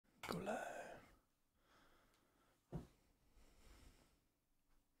Go live.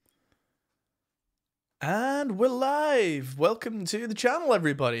 And we're live. Welcome to the channel,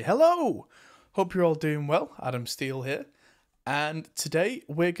 everybody. Hello. Hope you're all doing well. Adam Steele here. And today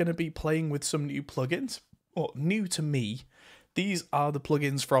we're going to be playing with some new plugins. Well, new to me. These are the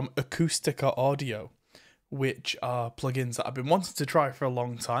plugins from Acustica Audio, which are plugins that I've been wanting to try for a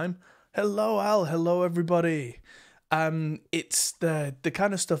long time. Hello, Al. Hello, everybody. It's the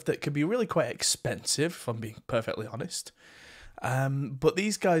kind of stuff that can be really quite expensive, if I'm being perfectly honest. But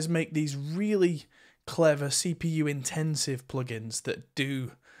these guys make these really clever CPU intensive plugins that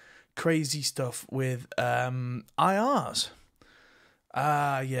do crazy stuff with IRs.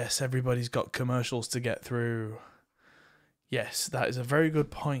 Yes, everybody's got commercials to get through. Yes, that is a very good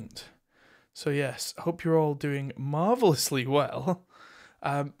point. So yes, hope you're all doing marvelously well.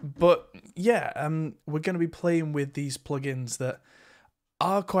 But yeah, we're going to be playing with these plugins that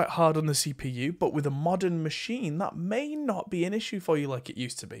are quite hard on the CPU, but with a modern machine, that may not be an issue for you like it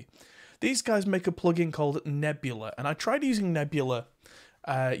used to be. These guys make a plugin called Nebula, and I tried using Nebula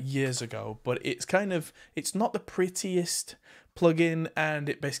years ago, but it's not the prettiest plugin, and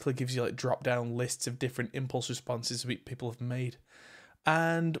it basically gives you like drop-down lists of different impulse responses people have made.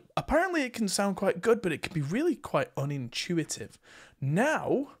 And apparently it can sound quite good, but it can be really quite unintuitive.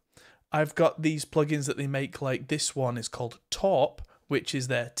 Now, I've got these plugins that they make, like this one is called Torp, which is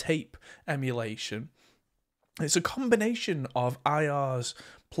their tape emulation. It's a combination of IRs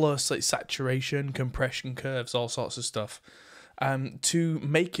plus like saturation, compression curves, all sorts of stuff, to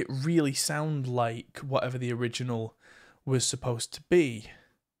make it really sound like whatever the original was supposed to be.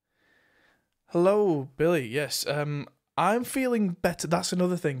 Hello, Billy. Yes, I'm feeling better. That's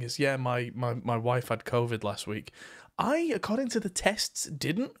another thing is, yeah, my wife had COVID last week. I, according to the tests,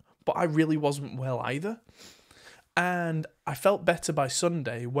 didn't, but I really wasn't well either. And I felt better by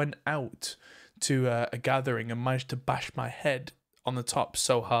Sunday, went out to a gathering and managed to bash my head on the top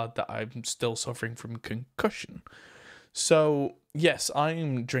so hard that I'm still suffering from concussion. So, yes,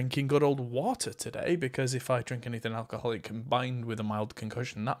 I'm drinking good old water today, because if I drink anything alcoholic combined with a mild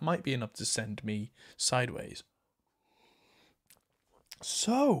concussion, that might be enough to send me sideways.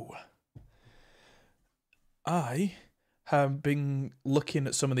 So, I have been looking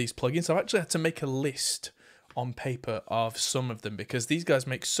at some of these plugins. I've actually had to make a list on paper of some of them, because these guys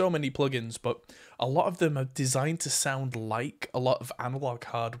make so many plugins, but a lot of them are designed to sound like a lot of analog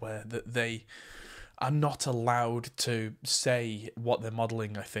hardware that they are not allowed to say what they're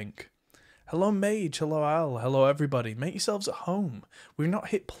modeling, I think. Hello, Mage. Hello, Al. Hello, everybody. Make yourselves at home. We've not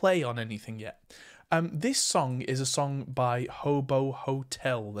hit play on anything yet. This song is a song by Hobo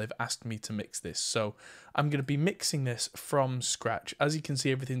Hotel. They've asked me to mix this, so I'm going to be mixing this from scratch. As you can see,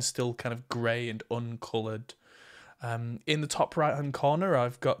 everything's still kind of grey and uncoloured. In the top right-hand corner,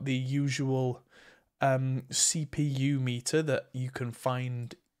 I've got the usual CPU meter that you can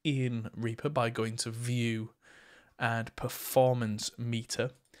find in Reaper by going to View and Performance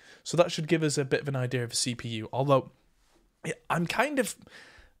Meter. So that should give us a bit of an idea of a CPU, although I'm kind of...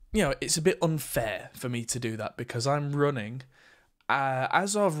 You know, it's a bit unfair for me to do that, because I'm running,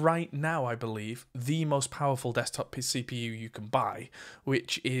 as of right now, I believe, the most powerful desktop CPU you can buy,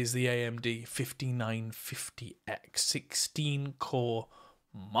 which is the AMD 5950X 16-core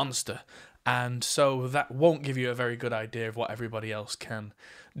monster. And so that won't give you a very good idea of what everybody else can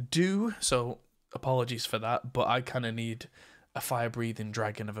do, so apologies for that, but I kind of need a fire-breathing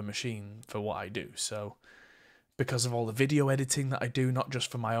dragon of a machine for what I do, so... Because of all the video editing that I do, not just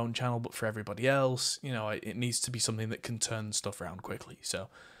for my own channel, but for everybody else, you know, it needs to be something that can turn stuff around quickly. So,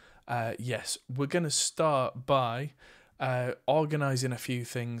 yes, we're going to start by organising a few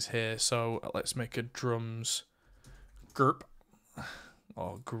things here. So, let's make a drums group,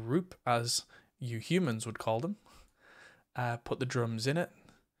 or group, as you humans would call them. Put the drums in it,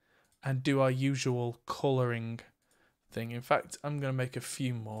 and do our usual colouring thing. In fact, I'm going to make a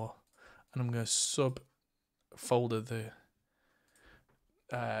few more, and I'm going to folder the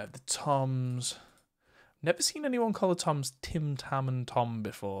toms. Never seen anyone call the toms Tim, Tam, and Tom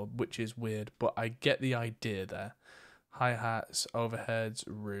before, which is weird, but I get the idea there. Hi-hats, overheads,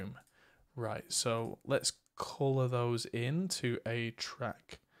 room. Right, so let's colour those into a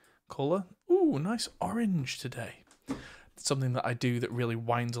track colour. Ooh, nice orange today. Something that I do that really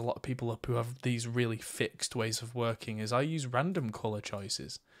winds a lot of people up who have these really fixed ways of working is I use random colour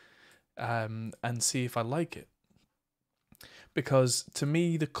choices. And see if I like it, because to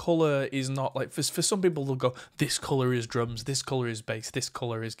me the color is not like for some people they'll go, this color is drums, this color is bass, this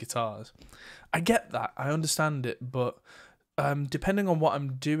color is guitars. I get that, I understand it, but depending on what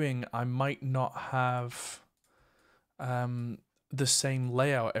I'm doing, I might not have the same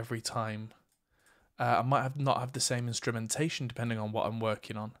layout every time. I might not have the same instrumentation depending on what I'm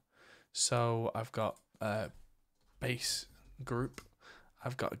working on. So I've got a bass group,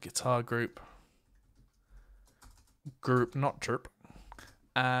 I've got a guitar group not chirp,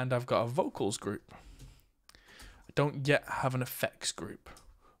 and I've got a vocals group. I don't yet have an effects group,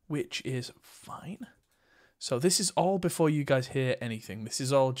 which is fine. So this is all before you guys hear anything. This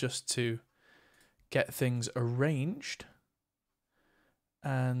is all just to get things arranged.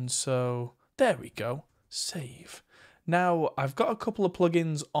 And so there we go. Save. Now I've got a couple of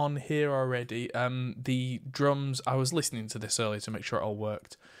plugins on here already. The drums, I was listening to this earlier to make sure it all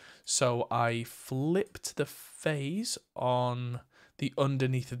worked. So I flipped the phase on the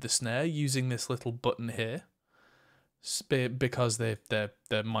underneath of the snare using this little button here, because the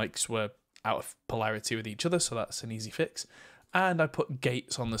mics were out of polarity with each other, so that's an easy fix. And I put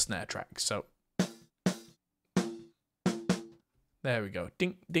gates on the snare track, so there we go.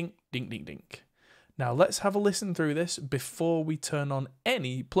 Dink, dink, dink, dink, dink. Now let's have a listen through this before we turn on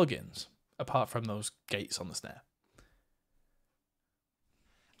any plugins, apart from those gates on the snare.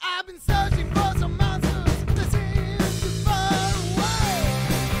 I've been searching for some answers that seem too far away.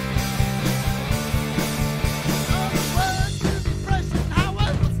 All the words to depression,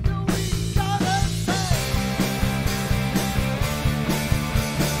 however, still we gotta say.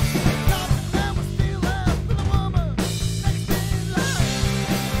 Stopping them was still left with a woman next in line.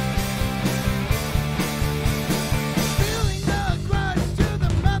 Feeling the grudge to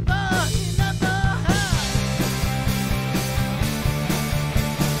the member he never had.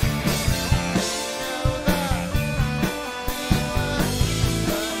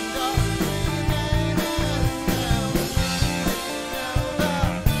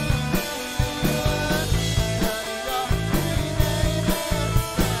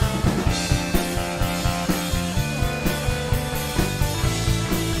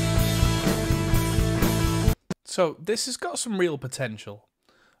 So this has got some real potential,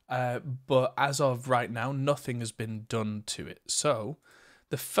 but as of right now, nothing has been done to it. So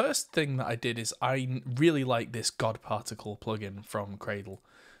the first thing that I did is I really like this God Particle plugin from Cradle.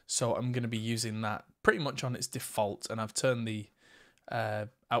 So I'm going to be using that pretty much on its default, and I've turned the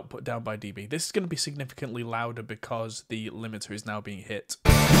output down by dB. This is going to be significantly louder because the limiter is now being hit.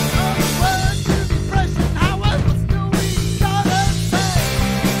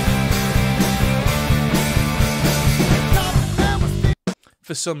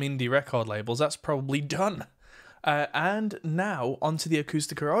 For some indie record labels, that's probably done. And now onto the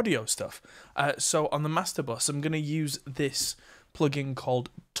Acustica audio stuff. So on the master bus, I'm going to use this plugin called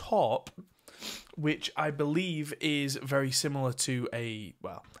Top, which I believe is very similar to a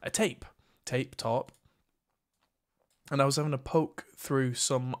tape top. And I was having a poke through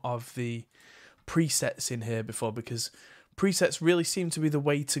some of the presets in here before, because presets really seem to be the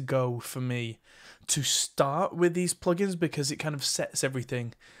way to go for me to start with these plugins, because it kind of sets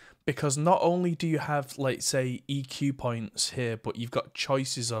everything. Because not only do you have, like, say, EQ points here, but you've got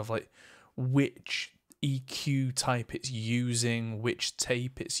choices of, like, which EQ type it's using, which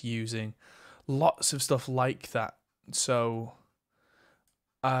tape it's using, lots of stuff like that. So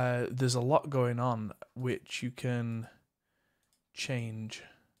there's a lot going on which you can change.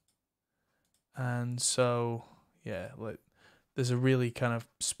 And so, yeah, like, there's a really kind of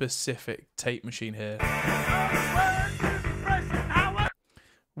specific tape machine here,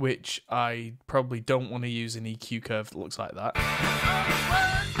 which I probably don't want to use an EQ curve that looks like that.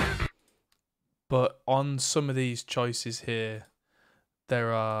 But on some of these choices here,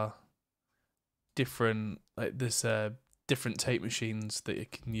 there are different, like, there's different tape machines that you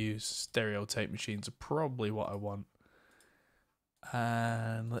can use. Stereo tape machines are probably what I want.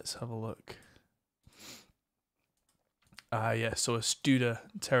 And let's have a look. Yeah, so a Studer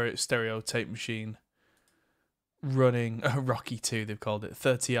stereo tape machine running Rocky 2, they've called it,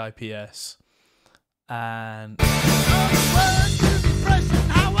 30 IPS. And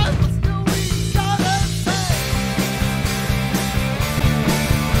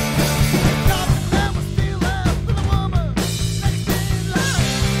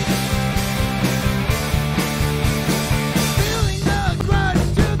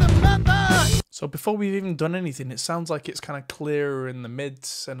so before we've even done anything, it sounds like it's kind of clearer in the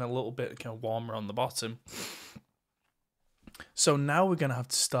mids and a little bit kind of warmer on the bottom. So now we're going to have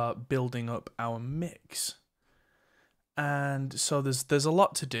to start building up our mix. And so there's a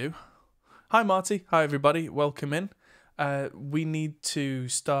lot to do. Hi Marty, hi everybody, welcome in. We need to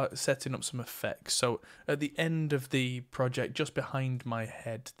start setting up some effects. So at the end of the project, just behind my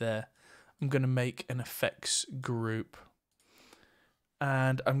head there, I'm going to make an effects group.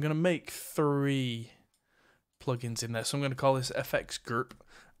 And I'm going to make 3 plugins in there. So I'm going to call this FX group.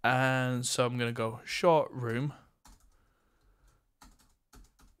 And so I'm going to go short room,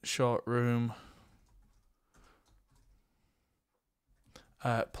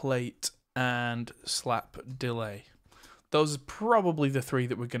 plate, and slap delay. Those are probably the three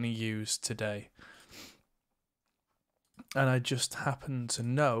that we're going to use today. And I just happen to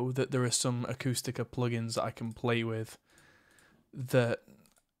know that there are some Acustica plugins that I can play with that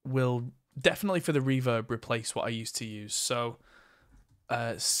will definitely for the reverb replace what I used to use. So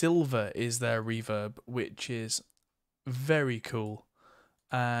Silver is their reverb, which is very cool.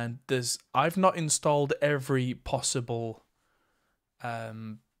 And I've not installed every possible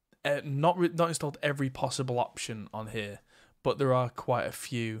not installed every possible option on here, but there are quite a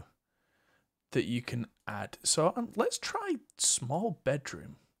few that you can add. So let's try small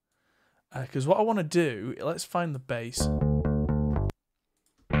bedroom, because what I want to do, let's find the bass.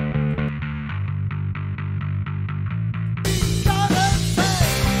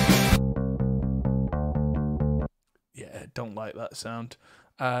 Yeah, don't like that sound.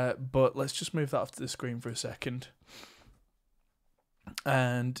 But let's just move that off to the screen for a second.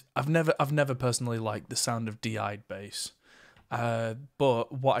 And I've never personally liked the sound of DI'd bass.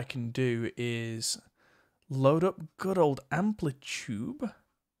 But what I can do is load up good old Amplitube,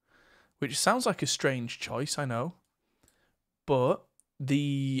 which sounds like a strange choice, I know. But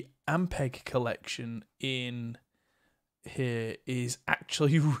the Ampeg collection in here is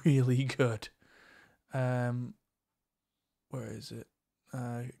actually really good. Where is it?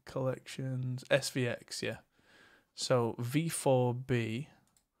 Collections, SVX, yeah. So V4B,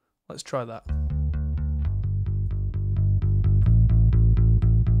 let's try that.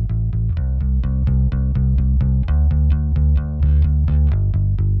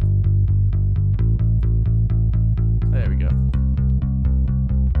 There we go.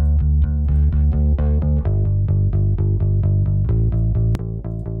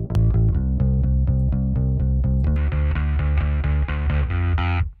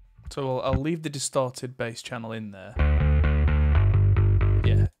 So I'll leave the distorted bass channel in there.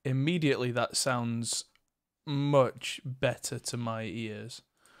 Yeah, immediately that sounds much better to my ears.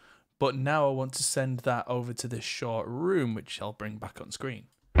 But now I want to send that over to this short room, which I'll bring back on screen.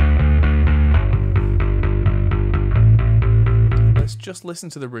 Let's just listen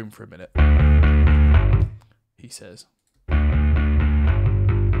to the room for a minute. He says.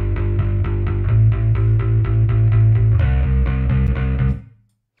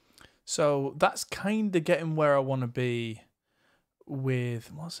 So that's kind of getting where I want to be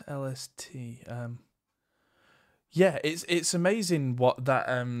with, what's LST? Yeah, it's amazing what that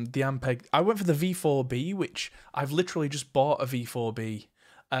the Ampeg. I went for the V4B, which I've literally just bought a V4B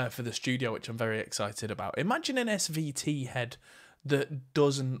for the studio, which I'm very excited about. Imagine an SVT head that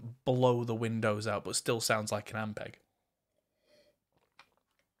doesn't blow the windows out, but still sounds like an Ampeg.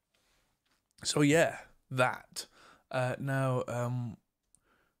 So yeah, that. Now,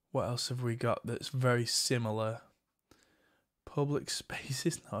 what else have we got that's very similar? Public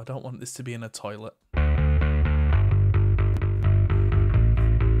spaces? No, I don't want this to be in a toilet.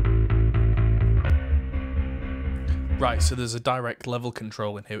 Right, so there's a direct level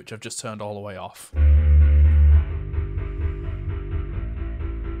control in here, which I've just turned all the way off.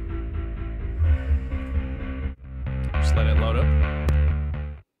 Just let it load up.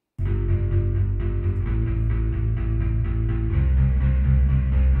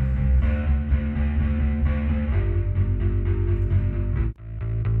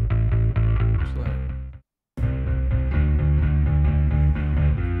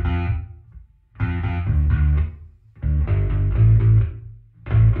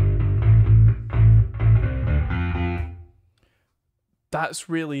 That's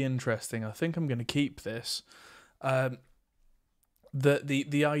really interesting. I think I'm going to keep this. The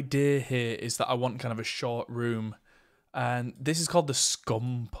idea here is that I want kind of a short room, and this is called the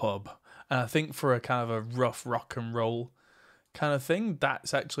Scum Pub. And I think for a kind of a rough rock and roll kind of thing,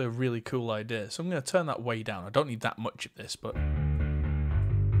 that's actually a really cool idea. So I'm going to turn that way down. I don't need that much of this, but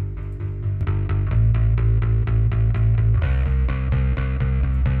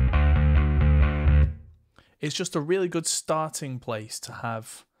it's just a really good starting place to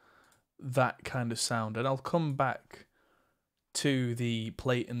have that kind of sound. And I'll come back to the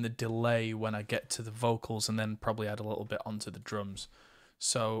plate and the delay when I get to the vocals, and then probably add a little bit onto the drums.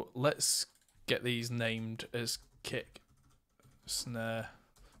 So let's get these named as kick, snare,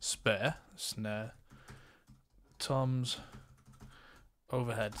 spare, snare, toms,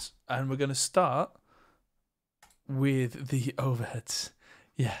 overheads. And we're going to start with the overheads.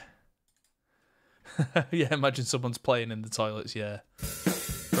 Yeah. Yeah, imagine someone's playing in the toilets, yeah.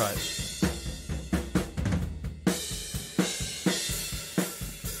 Right.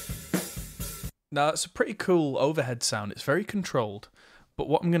 Now, it's a pretty cool overhead sound. It's very controlled. But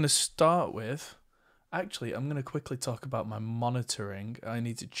what I'm going to start with... Actually, I'm going to quickly talk about my monitoring. I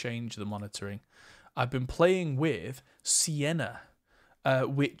need to change the monitoring. I've been playing with Sienna,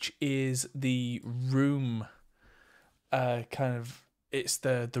 which is the room it's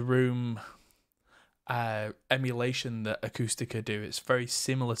the room emulation that Acustica do. It's very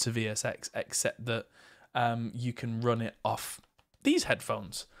similar to VSX, except that you can run it off these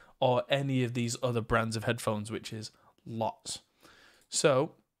headphones or any of these other brands of headphones, which is lots.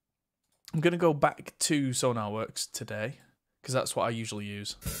 So I'm going to go back to SonarWorks today, because that's what I usually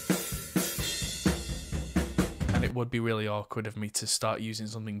use. And it would be really awkward of me to start using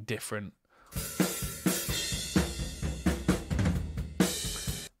something different.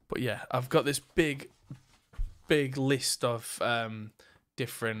 But yeah, I've got this big list of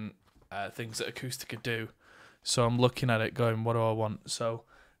different things that Acustica do. So I'm looking at it going, what do I want? So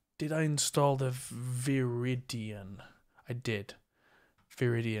did I install the Viridian? I did.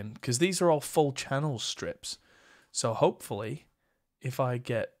 Viridian, because these are all full channel strips. So hopefully, if I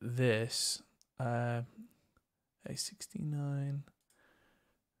get this, A69,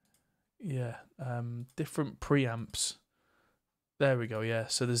 yeah, different preamps. There we go, yeah.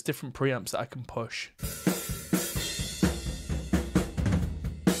 So there's different preamps that I can push.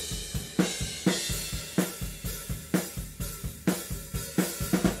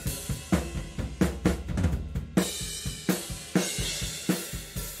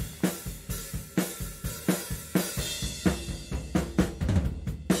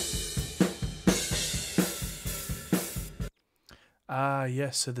 Ah,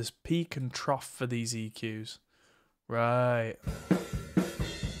 yes, so there's peak and trough for these EQs. Right.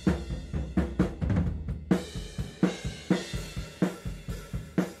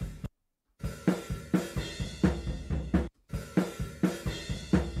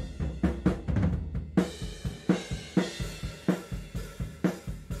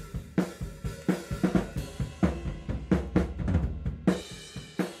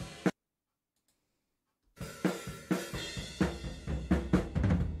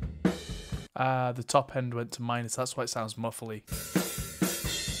 The top end went to minus, that's why it sounds muffly.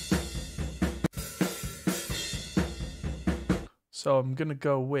 So I'm going to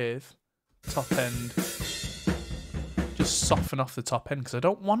go with top end. Just soften off the top end, because I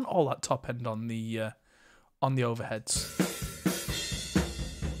don't want all that top end on the overheads.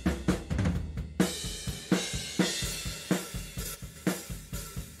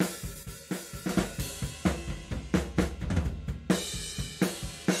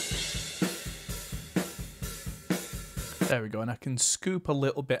 There we go, and I can scoop a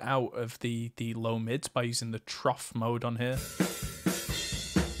little bit out of the low mids by using the trough mode on here.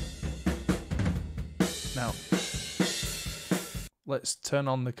 Now, let's turn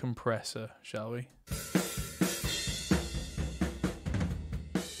on the compressor, shall we?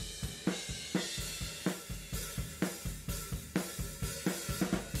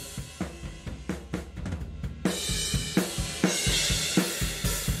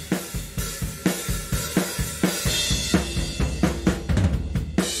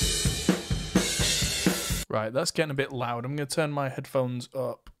 Right, that's getting a bit loud. I'm going to turn my headphones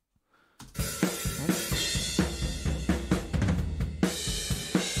up.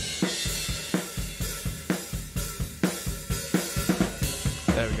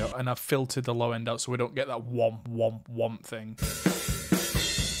 There we go. And I've filtered the low end out so we don't get that womp, womp, womp thing.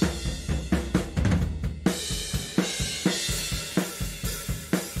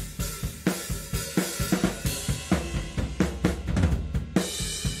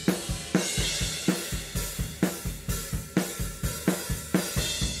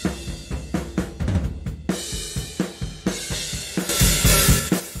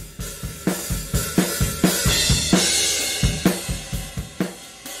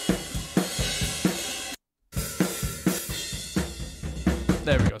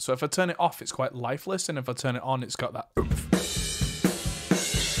 There we go. So if I turn it off, it's quite lifeless, and if I turn it on, it's got that oomph.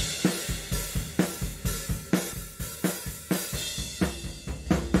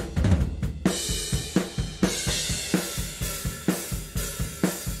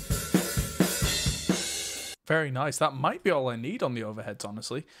 Very nice. That might be all I need on the overheads,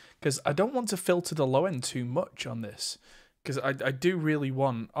 honestly, because I don't want to filter the low end too much on this, because I do really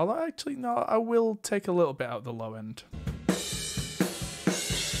want... Although, actually, no, I will take a little bit out of the low end.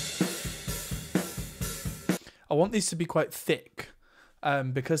 I want these to be quite thick,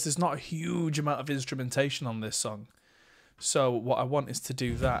 because there's not a huge amount of instrumentation on this song. So what I want is to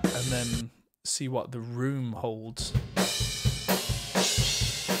do that and then see what the room holds.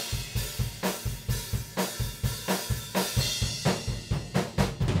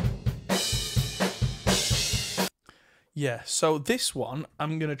 Yeah, so this one,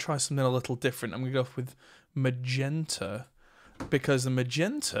 I'm going to try something a little different. I'm going to go with magenta, because the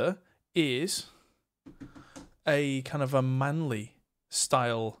magenta is a kind of a manly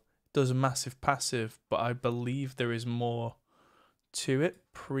style, does a massive passive, but I believe there is more to it.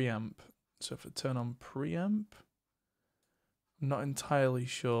 Preamp. So if I turn on preamp, I'm not entirely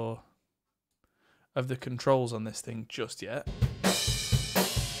sure of the controls on this thing just yet.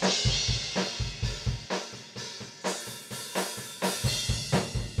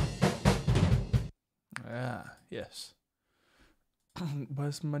 Ah, yes.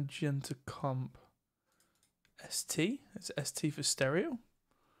 Where's magenta comp? ST? Is it ST for stereo?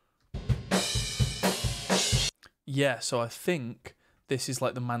 Yeah, so I think this is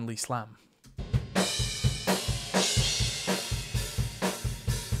like the manly slam.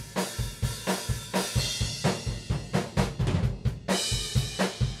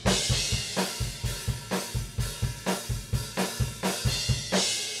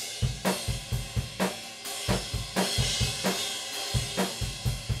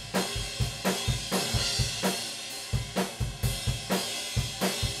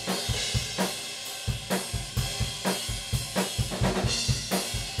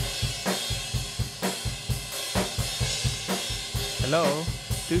 Hello?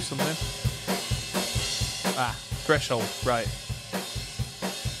 Do something. Ah, threshold, right.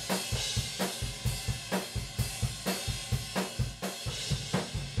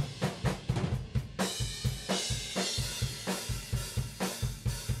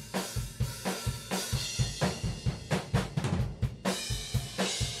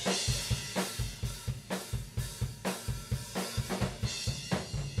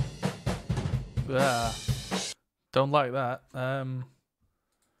 Ah, don't like that.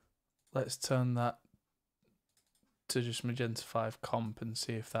 Let's turn that to just magenta 5 comp and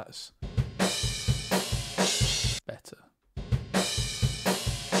see if that's better.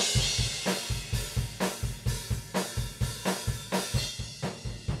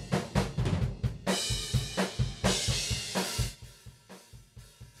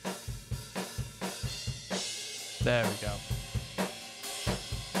 There we go.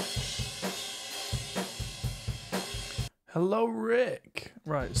 Hello, Rick.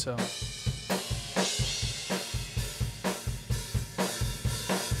 Right, so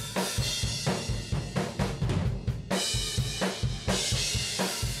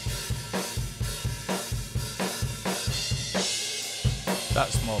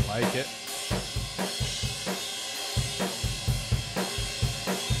that's more like it.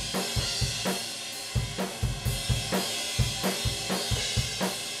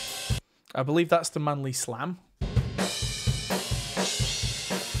 I believe that's the manly slam.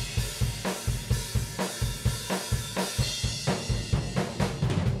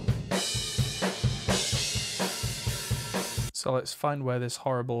 So let's find where this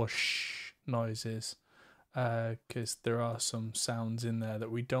horrible shh noise is, because there are some sounds in there that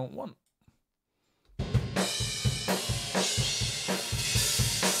we don't want.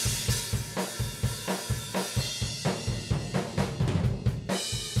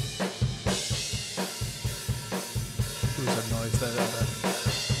 There's a noise there.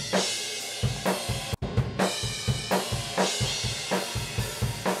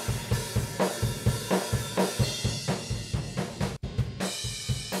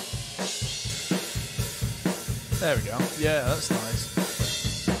 There we go. Yeah, that's nice.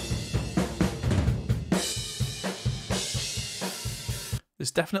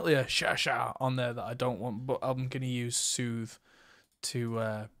 There's definitely a sha-sha on there that I don't want, but I'm going to use Soothe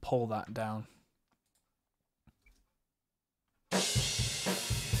to pull that down.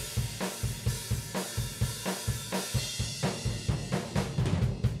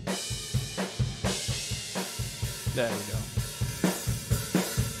 There we go.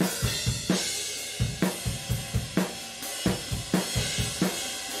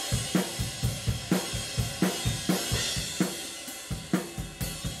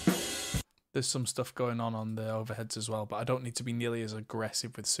 There's some stuff going on the overheads as well, but I don't need to be nearly as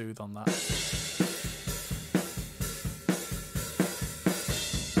aggressive with Soothe on that.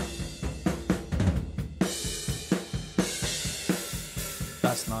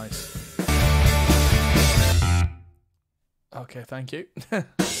 That's nice. Okay, thank you.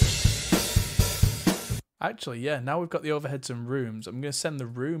 Actually, yeah, now we've got the overheads and rooms. I'm going to send the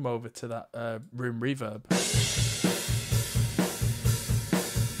room over to that room reverb.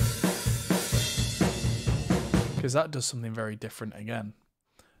 Because that does something very different again.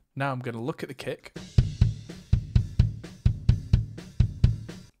 Now I'm going to look at the kick.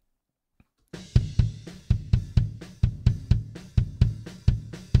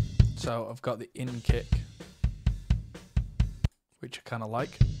 So I've got the in kick. which I kind of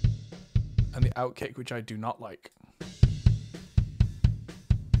like, and the outkick, which I do not like.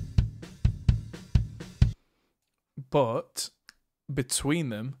 But between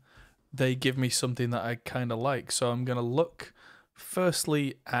them, they give me something that I kind of like. So I'm going to look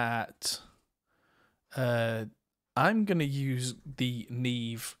firstly at... I'm going to use the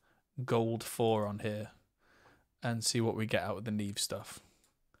Neve Gold 4 on here and see what we get out of the Neve stuff.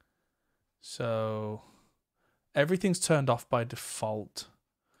 So everything's turned off by default,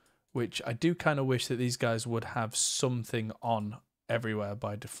 which I do kind of wish that these guys would have something on everywhere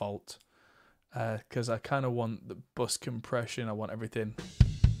by default, because I kind of want the bus compression, I want everything.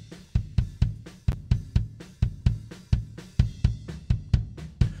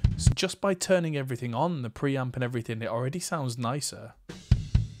 So just by turning everything on, the preamp and everything, it already sounds nicer.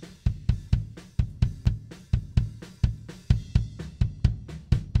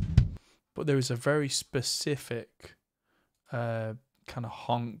 But there is a very specific kind of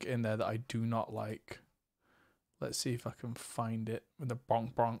honk in there that I do not like. Let's see if I can find it with the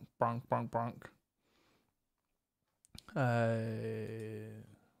bonk, bonk, bonk, bonk, bonk.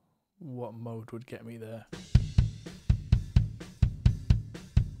 What mode would get me there?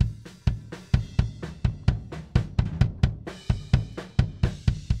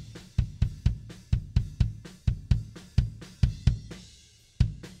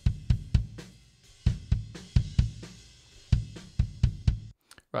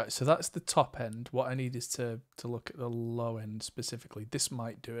 Right, so that's the top end. What I need is to look at the low end specifically. This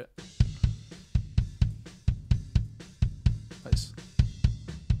might do it.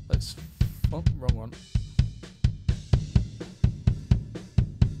 Let's oh, wrong one.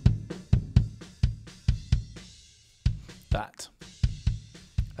 That.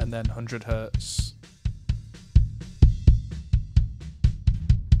 And then 100 hertz.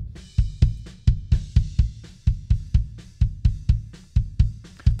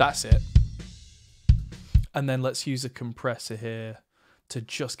 That's it. And then let's use a compressor here to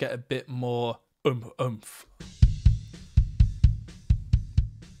just get a bit more oomph.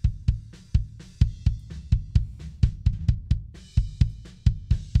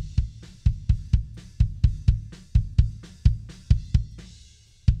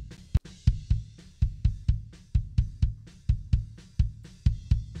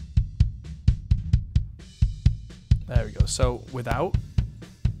 There we go. So without.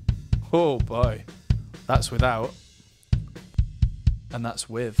 Oh boy, that's without, and that's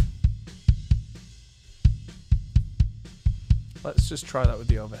with. Let's just try that with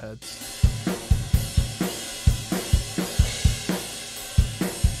the overheads.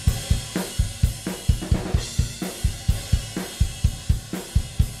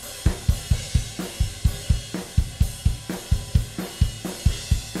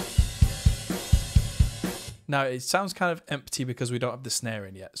 Now it sounds kind of empty because we don't have the snare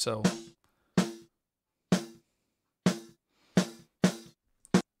in yet, so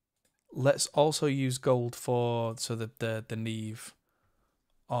let's also use gold for the Neve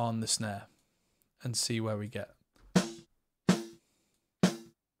on the snare and see where we get.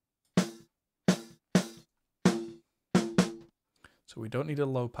 So we don't need a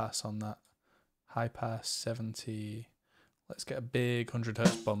low pass on that. High pass 70. Let's get a big 100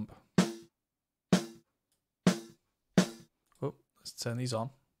 hertz bump. Oh, let's turn these on.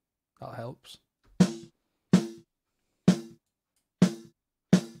 That helps.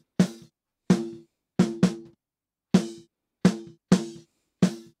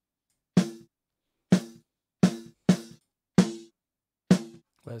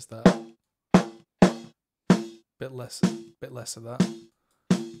 Where's that? Bit less of that.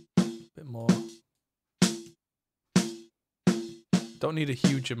 Bit more. Don't need a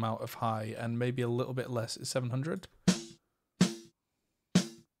huge amount of high, and maybe a little bit less. 700.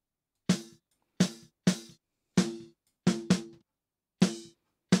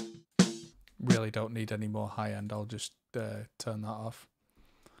 Really don't need any more high end. I'll just turn that off.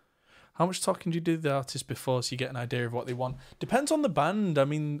 How much talking do you do to the artist before so you get an idea of what they want? Depends on the band. I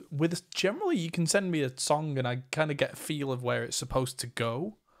mean, generally you can send me a song and I kind of get a feel of where it's supposed to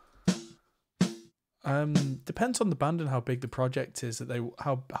go. Depends on the band and how big the project is, that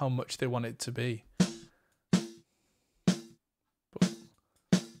how much they want it to be.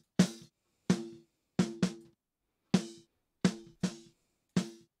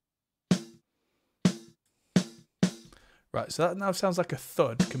 Right, so that now sounds like a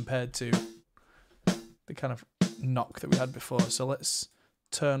thud compared to the kind of knock that we had before. So let's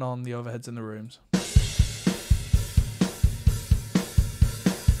turn on the overheads in the rooms.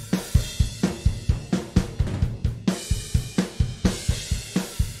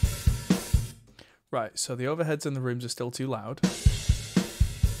 Right, so the overheads in the rooms are still too loud.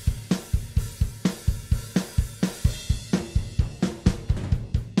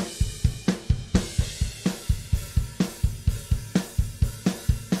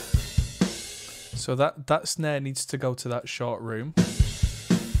 So that snare needs to go to that short room.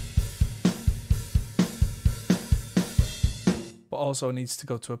 But also needs to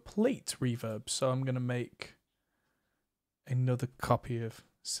go to a plate reverb. So I'm going to make another copy of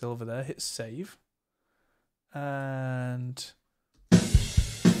Silver there. Hit save. And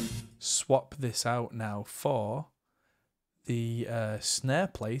swap this out now for the snare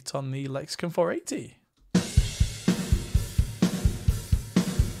plate on the Lexicon 480.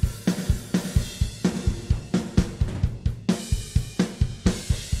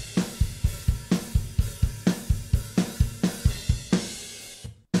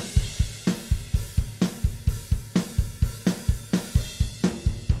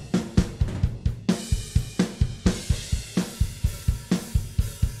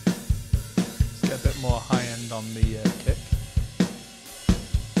 More high end on the kick.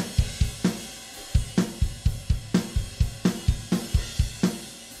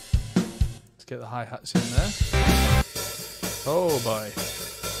 Let's get the hi-hats in there. Oh boy.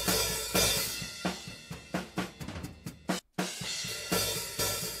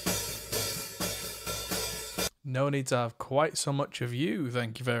 No need to have quite so much of you,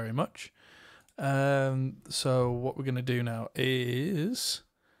 thank you very much. So what we're going to do now is...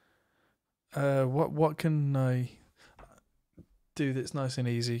 what can I do that's nice and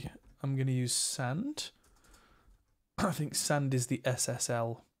easy? I'm going to use sand. I think sand is the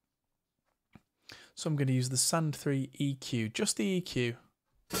SSL. So I'm going to use the Sand 3 EQ, just the EQ.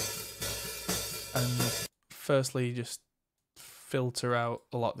 And firstly, just filter out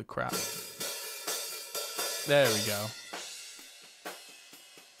a lot of the crap. There we go.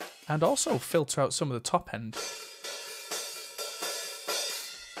 And also filter out some of the top end.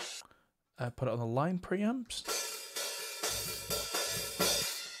 Put it on the line preamps.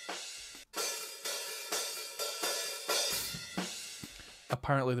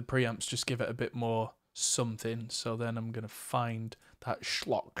 Apparently the preamps just give it a bit more something, so then I'm going to find that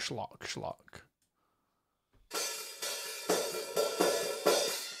schlock, schlock, schlock.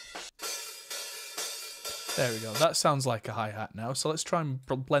 There we go. That sounds like a hi-hat now, so let's try and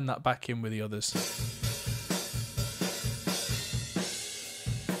blend that back in with the others.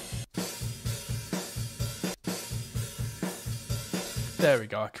 There we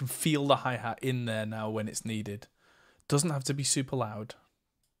go, I can feel the hi-hat in there now when it's needed. Doesn't have to be super loud.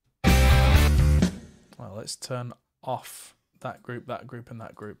 Well, let's turn off that group, and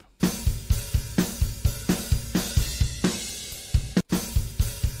that group. You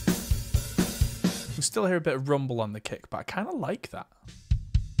can still hear a bit of rumble on the kick, but I kind of like that.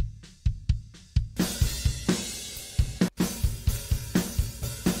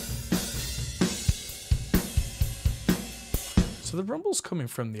 So the rumble's coming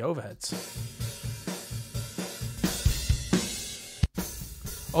from the overheads.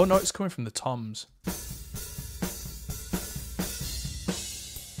 Oh no, it's coming from the toms.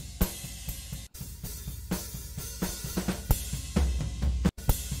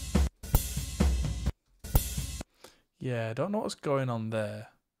 Yeah, I don't know what's going on there.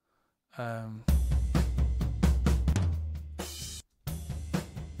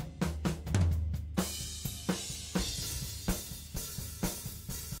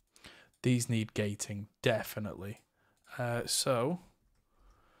 These need gating, definitely. So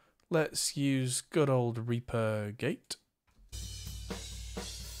let's use good old Reaper gate.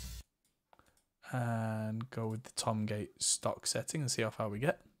 And go with the tom gate stock setting and see how far we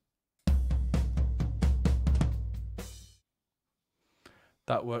get.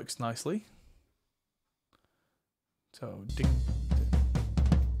 That works nicely. So ding, ding.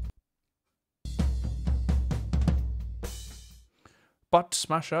 Butt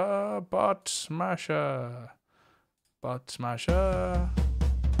smasher, butt smasher, butt smasher.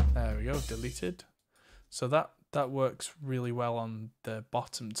 There we go, deleted. So that works really well on the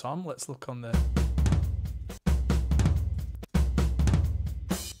bottom tom. Let's look on the...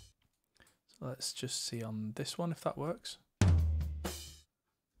 So let's just see on this one if that works.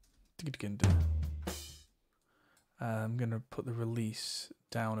 I'm going to put the release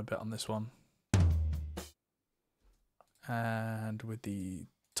down a bit on this one. And with the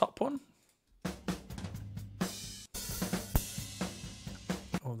top one.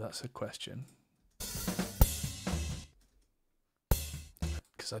 Oh, that's a question.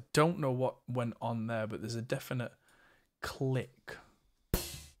 Because I don't know what went on there, but there's a definite click.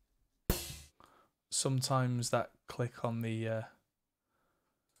 Sometimes that click on the...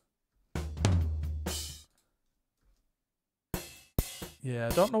 Yeah,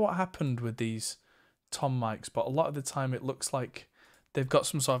 I don't know what happened with these tom mics, but a lot of the time it looks like they've got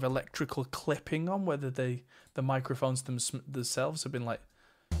some sort of electrical clipping on, whether the microphones themselves have been like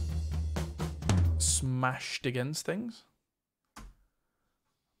smashed against things.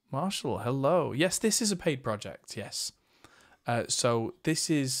 Marshall, hello. Yes, this is a paid project. Yes. So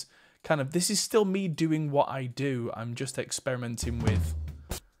this is still me doing what I do. I'm just experimenting with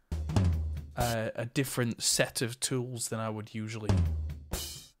a different set of tools than I would usually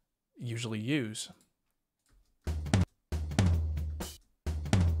use.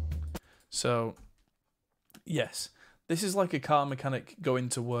 So, yes, this is like a car mechanic going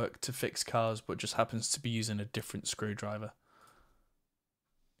to work to fix cars, but just happens to be using a different screwdriver.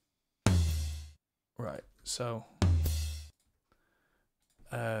 Right, so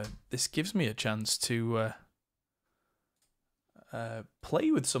this gives me a chance to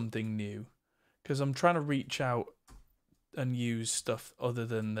play with something new, because I'm trying to reach out and use stuff other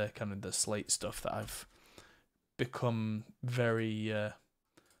than the kind of the slate stuff that I've become very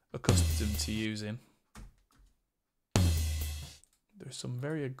accustomed to using. There's some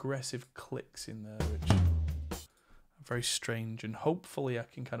very aggressive clicks in there which are very strange, and hopefully I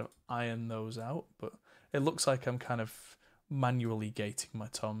can kind of iron those out, but it looks like I'm kind of manually gating my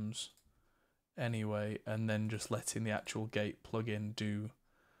toms anyway, and then just letting the actual gate plugin do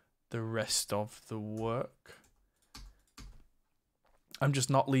the rest of the work. I'm just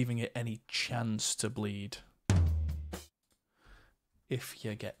not leaving it any chance to bleed, if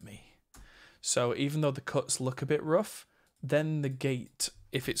you get me. So even though the cuts look a bit rough, then the gate,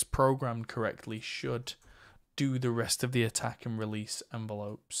 if it's programmed correctly, should do the rest of the attack and release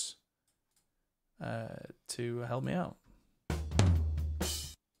envelopes to help me out.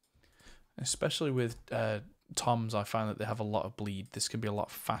 Especially with toms, I find that they have a lot of bleed. This can be a lot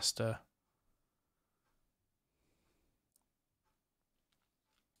faster.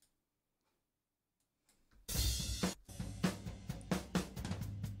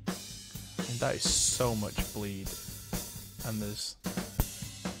 That is so much bleed, and there's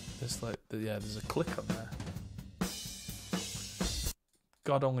like there's a click on there.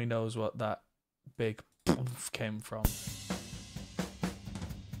 God only knows what that big poof came from.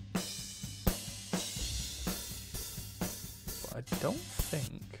 But I don't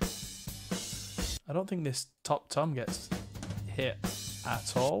think this top tom gets hit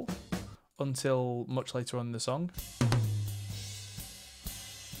at all until much later on in the song.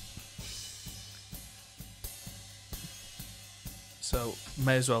 So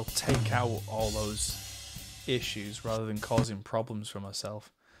may as well take out all those issues rather than causing problems for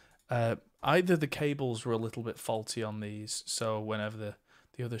myself. Either the cables were a little bit faulty on these, so whenever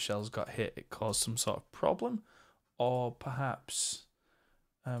the other shells got hit, it caused some sort of problem, or perhaps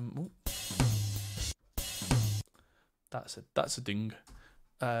that's a ding.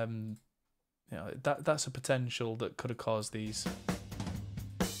 That's a potential that could have caused these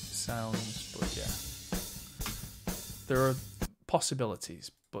sounds, but yeah, there are possibilities,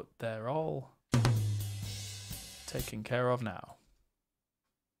 but they're all taken care of now.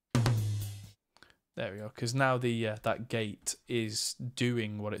 There we go, because now the that gate is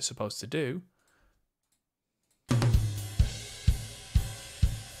doing what it's supposed to do.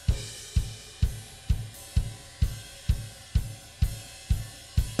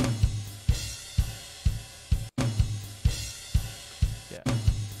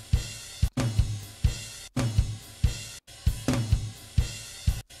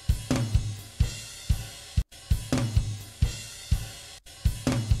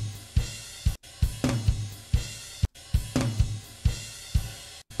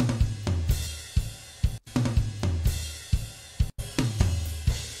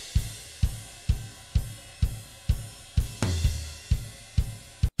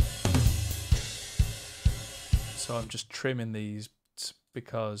 So I'm just trimming these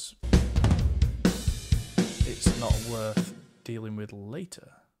because it's not worth dealing with later.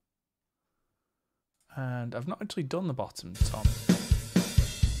 And I've not actually done the bottom tom.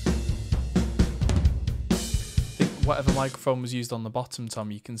 I think whatever microphone was used on the bottom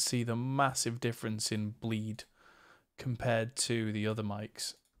tom, you can see the massive difference in bleed compared to the other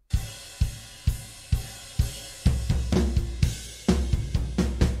mics.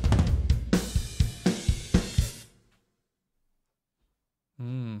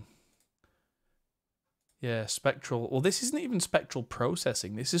 Yeah, spectral. Well, this isn't even spectral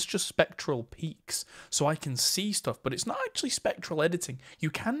processing. This is just spectral peaks. So I can see stuff, but it's not actually spectral editing. You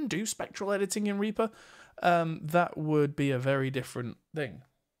can do spectral editing in Reaper. That would be a very different thing.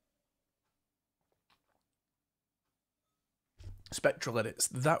 Spectral edits.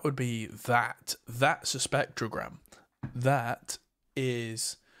 That would be that. That's a spectrogram. That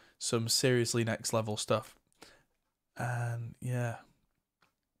is some seriously next level stuff. And yeah,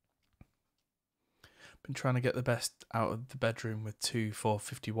 been trying to get the best out of the bedroom with two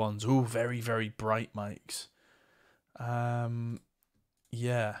 451s. Ooh, very, very bright mics.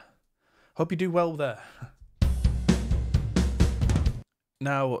 Yeah. Hope you do well there.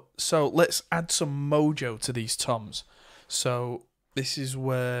 Now, so let's add some mojo to these toms. So this is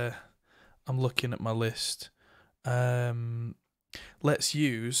where I'm looking at my list. Let's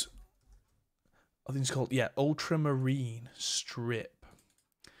use, I think it's called, Ultramarine Strip.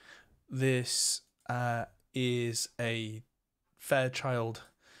 This is a Fairchild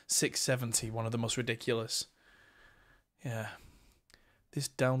 670, one of the most ridiculous. Yeah. This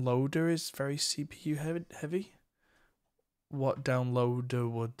downloader is very CPU heavy. What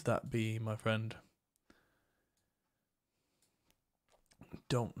downloader would that be, my friend?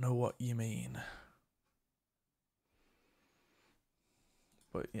 Don't know what you mean.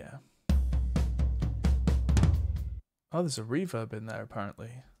 But yeah. Oh, there's a reverb in there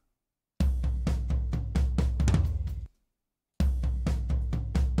apparently.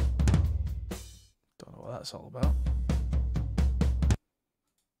 Don't know what that's all about.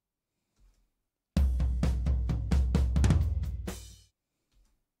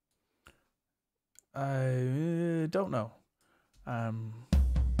 I don't know.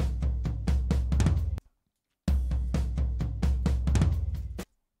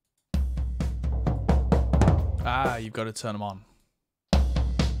 You've got to turn them on.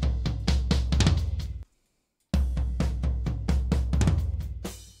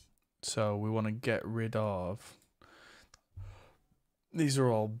 So we want to get rid of. These are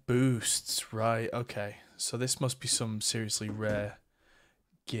all boosts, right? Okay. So this must be some seriously rare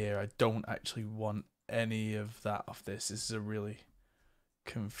gear. I don't actually want any of that off this. This is a really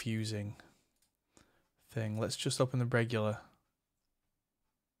confusing thing. Let's just open the regular.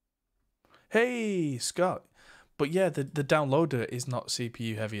 Hey, Scott. But yeah, the downloader is not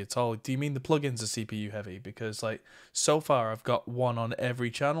CPU heavy at all. Do you mean the plugins are CPU heavy? Because like so far I've got one on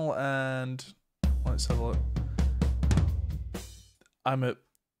every channel, and let's have a look. I'm at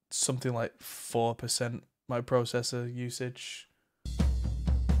something like 4% my processor usage.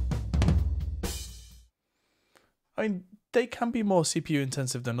 I mean, they can be more CPU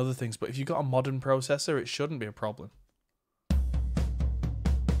intensive than other things, but if you've got a modern processor, it shouldn't be a problem.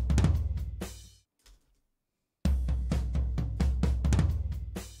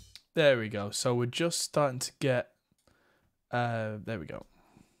 There we go. So we're just starting to get, there we go.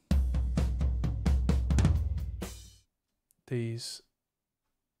 These,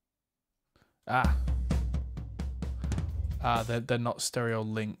 they're not stereo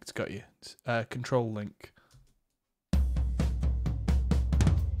linked. Got you. Control link.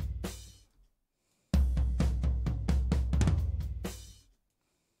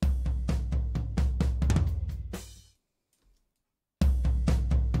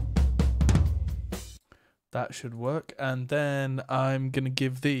 That should work. And then I'm going to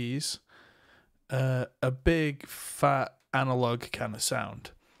give these a big, fat, analog kind of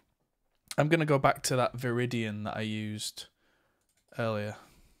sound. I'm going to go back to that Viridian that I used earlier.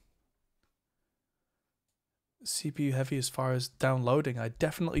 CPU heavy as far as downloading. I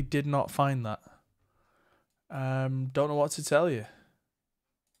definitely did not find that. Don't know what to tell you.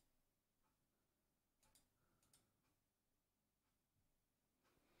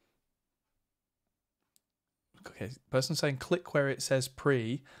 Okay, person saying click where it says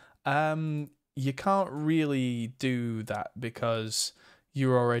pre. You can't really do that because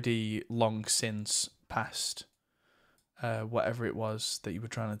you're already long since past whatever it was that you were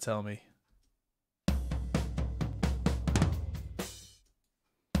trying to tell me.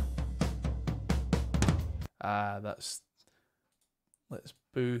 Let's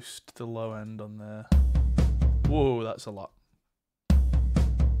boost the low end on there. Whoa, that's a lot.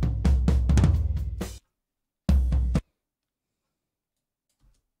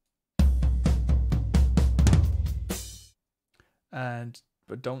 And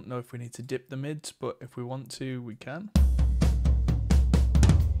I don't know if we need to dip the mids, but if we want to, we can.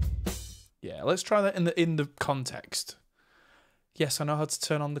 Yeah, let's try that in the context. Yes, I know how to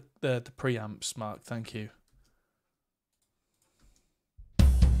turn on the preamps, Mark. Thank you.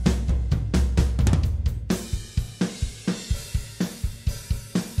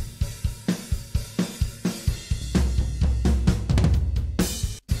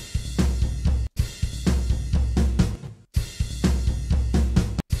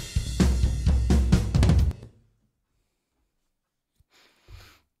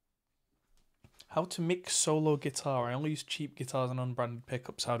 How to mix solo guitar. I only use cheap guitars and unbranded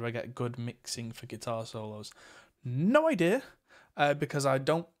pickups. How do I get good mixing for guitar solos? No idea. because I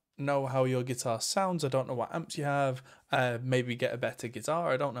don't know how your guitar sounds. I don't know what amps you have. Maybe get a better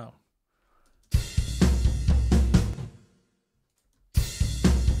guitar. I don't know.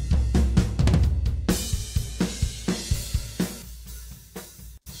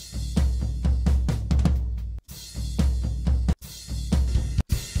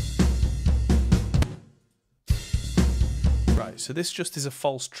 Right, so this just is a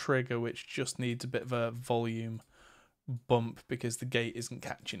false trigger, which just needs a bit of a volume bump because the gate isn't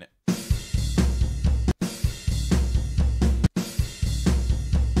catching it.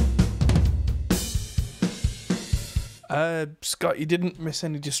 Scott, you didn't miss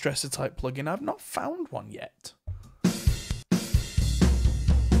any distressor type plugin. I've not found one yet.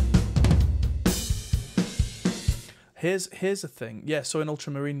 Here's the thing. Yeah, so in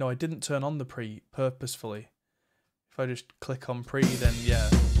Ultramarine, no, I didn't turn on the pre purposefully. If I just click on pre, then yeah,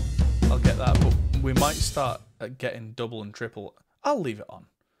 I'll get that. But we might start at getting double and triple. I'll leave it on.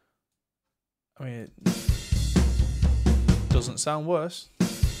 I mean, it doesn't sound worse.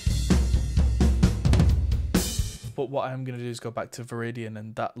 But what I'm going to do is go back to Viridian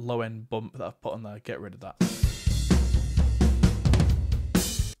and that low end bump that I've put on there, get rid of that.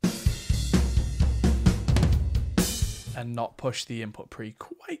 And not push the input pre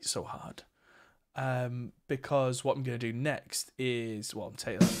quite so hard. Because what I'm going to do next is, well,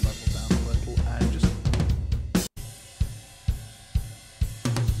 take that level down a little and just...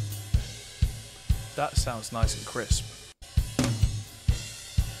 That sounds nice and crisp.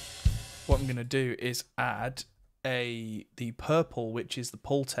 What I'm going to do is add the purple, which is the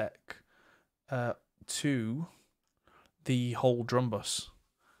Pultec, to the whole drum bus.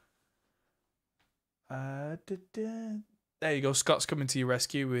 There you go. Scott's coming to your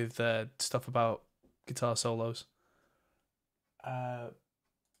rescue with stuff about guitar solos. Purple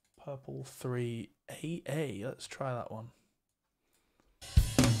 3AA. Let's try that one.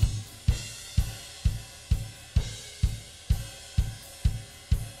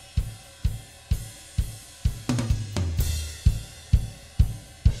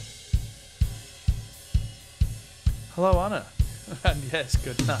 Hello, Anna. And yes,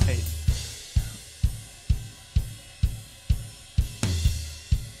 good night.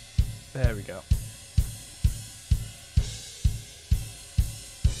 There we go.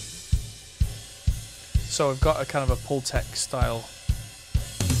 So I've got a kind of a Pultec style.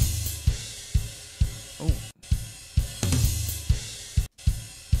 Oh.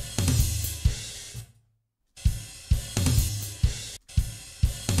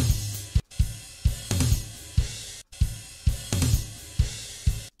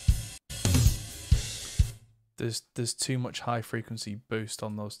 There's too much high frequency boost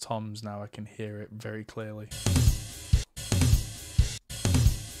on those toms now. I can hear it very clearly.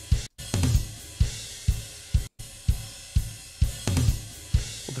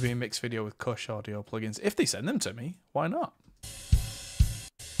 Will there be a mixed video with Kush audio plugins? If they send them to me, why not?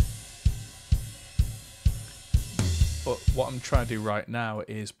 But what I'm trying to do right now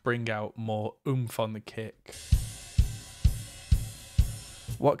is bring out more oomph on the kick.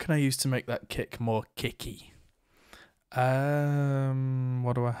 What can I use to make that kick more kicky?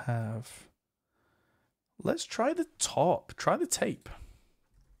 What do I have? Let's try the top. Try the tape.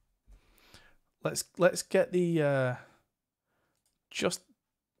 Let's get the just.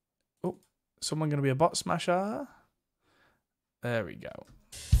 Oh, someone gonna be a bot smasher? There we go.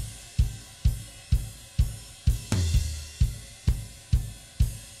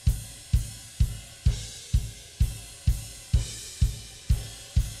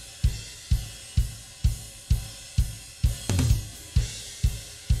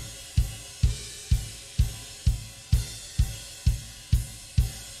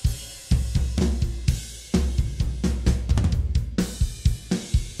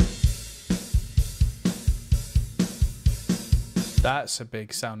 That's a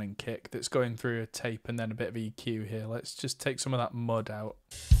big sounding kick that's going through a tape and then a bit of EQ here. Let's just take some of that mud out.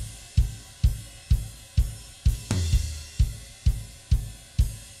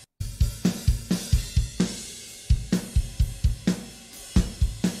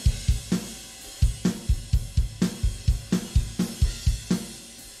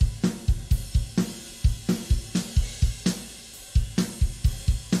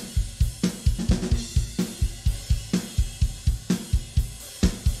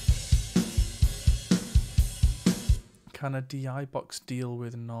 Can a DI box deal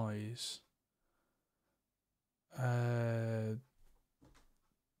with noise?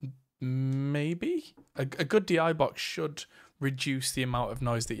 Maybe. A good DI box should reduce the amount of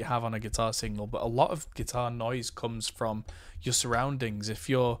noise that you have on a guitar signal, but a lot of guitar noise comes from your surroundings. If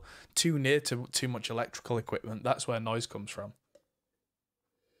you're too near to too much electrical equipment, that's where noise comes from.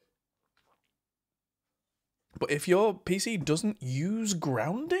 But if your PC doesn't use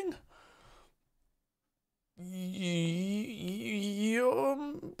grounding, you're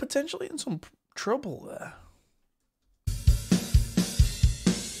potentially in some trouble there.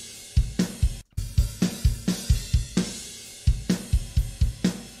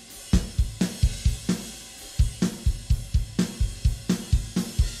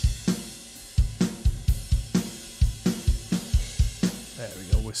 There we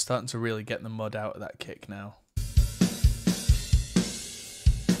go. We're starting to really get the mud out of that kick now.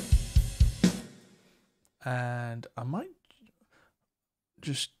 And I might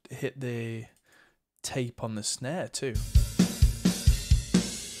just hit the tape on the snare too.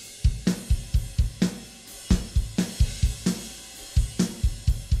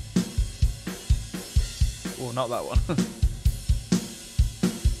 Oh, not that one.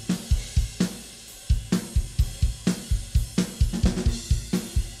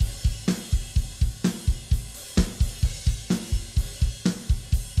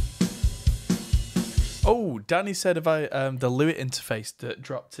 Oh, Danny said, "Have I the Lewitt interface that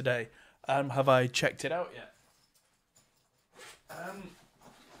dropped today? Have I checked it out yet?"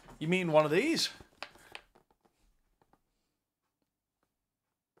 You mean one of these?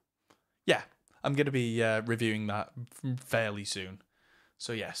 Yeah, I'm going to be reviewing that fairly soon.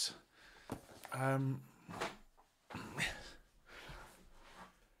 So yes.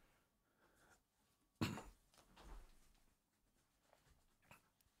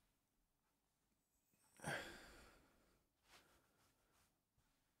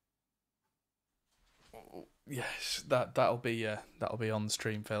 Yes, that'll be on the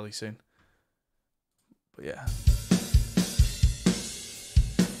stream fairly soon. But yeah.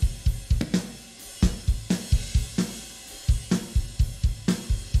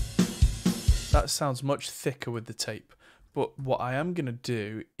 That sounds much thicker with the tape. But what I am gonna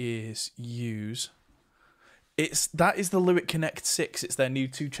do is use that is the Lewitt Connect 6. It's their new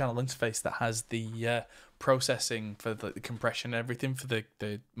 2-channel interface that has the processing for the compression and everything for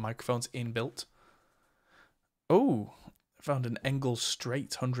the microphones inbuilt. Oh, I found an Engel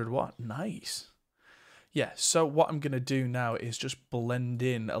straight 100 watt. Nice. Yeah, so what I'm going to do now is just blend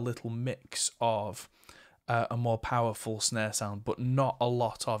in a little mix of a more powerful snare sound, but not a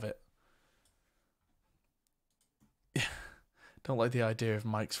lot of it. Don't like the idea of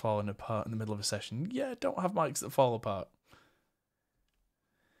mics falling apart in the middle of a session. Yeah, don't have mics that fall apart.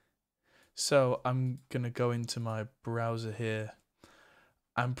 So I'm going to go into my browser here.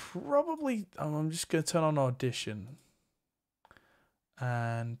 I'm just going to turn on Audition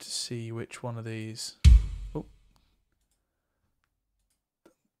and see which one of these. Oh.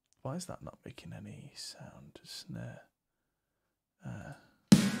 Why is that not making any sound? Snare.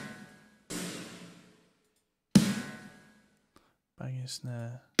 Banging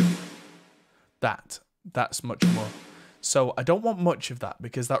snare. That's much more. So I don't want much of that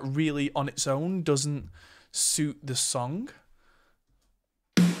because that really on its own doesn't suit the song.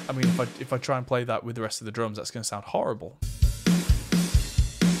 I mean, if I try and play that with the rest of the drums, that's going to sound horrible.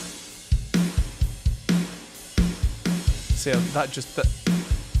 See, that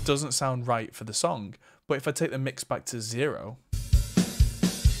doesn't sound right for the song. But if I take the mix back to 0 and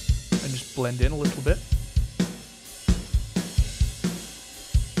just blend in a little bit.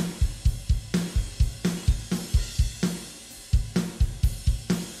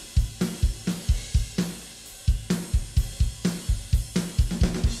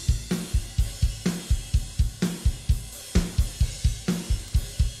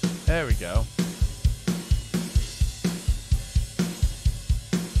 There we go.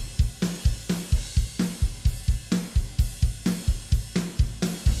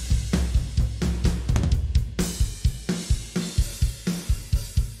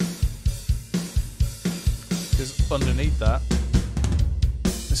 Because underneath that,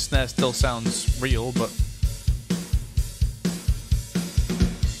 the snare still sounds real, but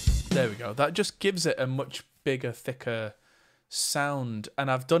there we go. That just gives it a much bigger, thicker sound, and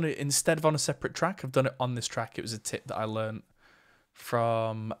I've done it instead of on a separate track. I've done it on this track. It was a tip that I learned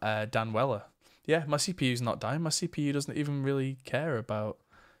from Dan Weller. Yeah, my CPU's not dying. My CPU doesn't even really care about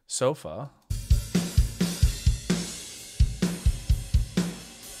so far.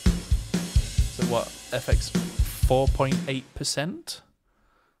 So what, FX 4.8%?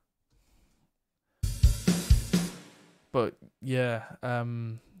 But yeah,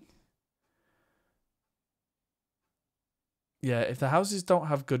 yeah, if the houses don't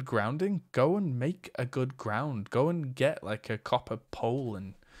have good grounding, go and make a good ground. Go and get like a copper pole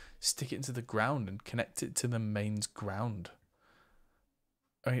and stick it into the ground and connect it to the mains ground.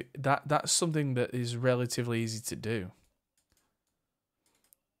 I mean, that's something that is relatively easy to do.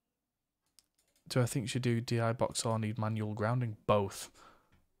 Do I think you should do DI box or need manual grounding? Both.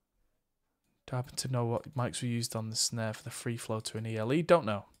 Do I happen to know what mics were used on the snare for the free flow to an ELE? Don't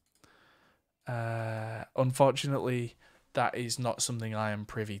know. Unfortunately, that is not something I am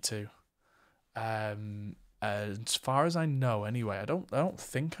privy to. As far as I know, anyway, I don't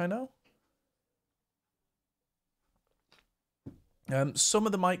think I know. Some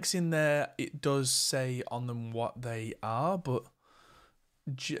of the mics in there, it does say on them what they are, but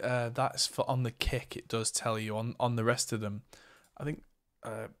that's for on the kick. It does tell you on the rest of them. I think.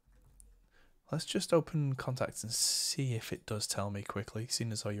 Let's just open contacts and see if it does tell me quickly,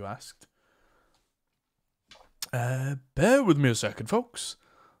 seeing as how you asked. Bear with me a second, folks.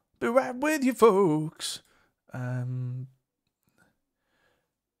 Be right with you, folks. Oh,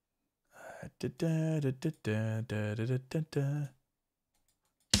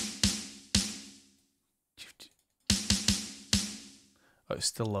 it's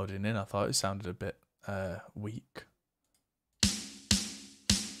still loading in. I thought it sounded a bit weak.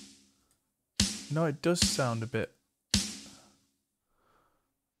 No, it does sound a bit.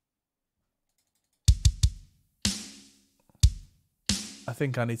 I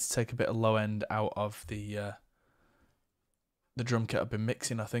think I need to take a bit of low end out of the drum kit I've been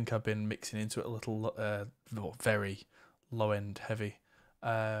mixing. I think I've been mixing into it a little, very low end heavy.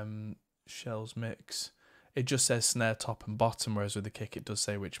 Shells mix. It just says snare top and bottom, whereas with the kick it does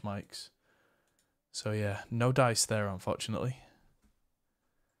say which mics. So yeah, no dice there, unfortunately.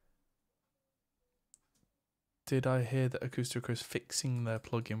 Did I hear that Acustica is fixing their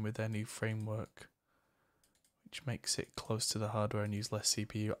plugin with their new framework, which makes it close to the hardware and use less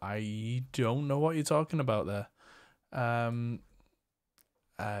CPU? I don't know what you're talking about there.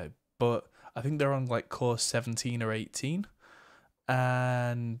 But I think they're on like core 17 or 18.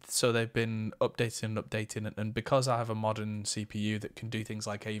 And so they've been updating, and because I have a modern CPU that can do things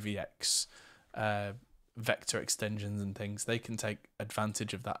like AVX, vector extensions and things, they can take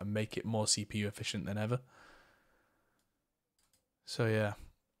advantage of that and make it more CPU efficient than ever. So yeah.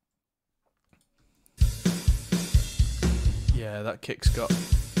 Yeah, that kick's got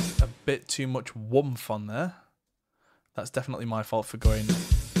a bit too much woomph on there. That's definitely my fault for going...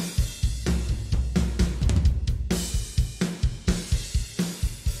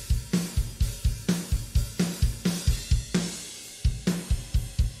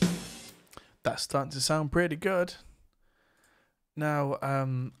 That's starting to sound pretty good. Now,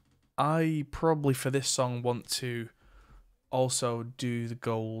 I probably for this song want to also do the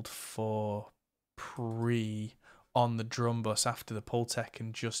gold for pre on the drum bus after the Pultec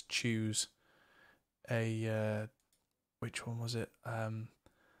and just choose a which one was it?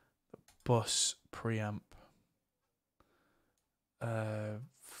 Bus preamp. I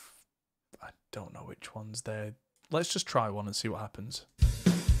don't know which one's there. Let's just try one and see what happens.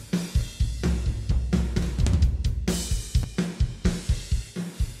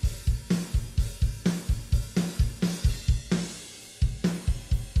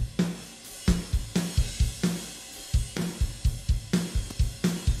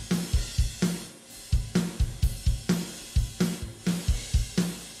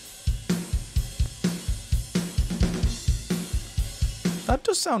 That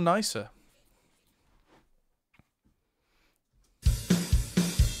does sound nicer.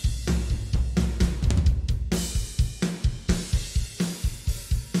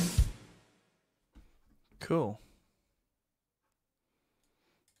 Cool.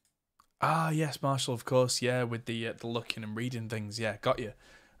 Ah, yes, Marshall, of course. Yeah, with the looking and reading things. Yeah, got you.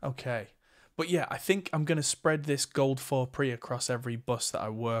 Okay. But yeah, I think I'm going to spread this gold 4 pre across every bus that I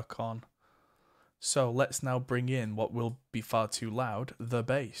work on. So let's now bring in what will be far too loud, the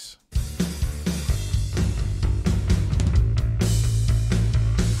bass.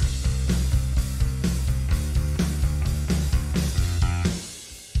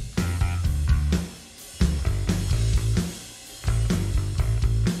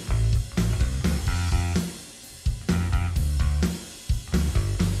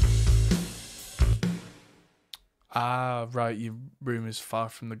 Ah, right, your room is far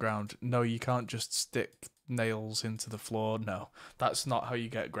from the ground. No, you can't just stick nails into the floor. No, that's not how you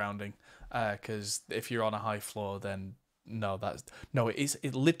get grounding. Because if you're on a high floor, then no, it is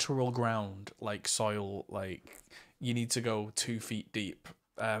literal ground, like soil. Like you need to go 2 feet deep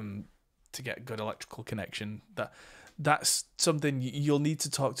to get good electrical connection. That's something you'll need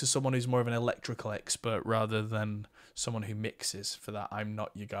to talk to someone who's more of an electrical expert rather than someone who mixes for that. I'm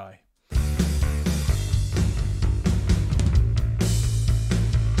not your guy.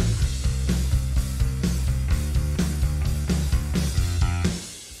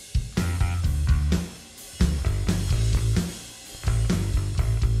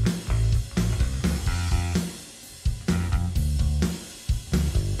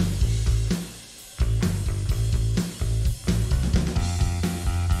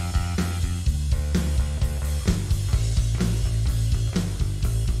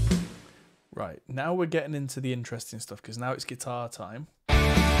 Right, now we're getting into the interesting stuff because now it's guitar time.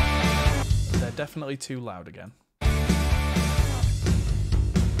 They're definitely too loud again.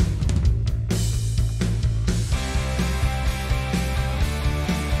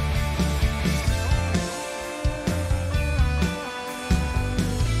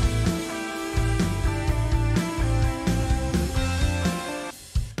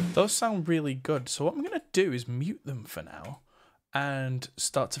 Those sound really good. So what I'm going to do is mute them for now and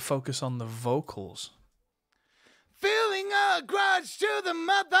start to focus on the vocals. Feeling a grudge to the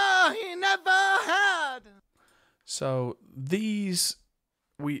mother he never had. So these,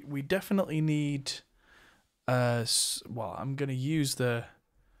 we definitely need, well, I'm going to use the,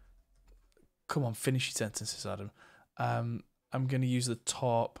 come on, finish your sentences, Adam. I'm going to use the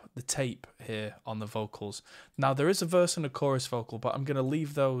tape here on the vocals. Now, there is a verse and a chorus vocal, but I'm going to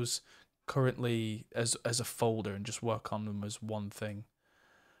leave those currently as a folder and just work on them as one thing.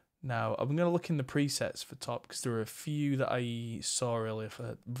 Now, I'm going to look in the presets for top because there are a few that I saw earlier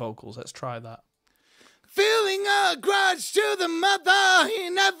for vocals. Let's try that. Feeling a grudge to the mother he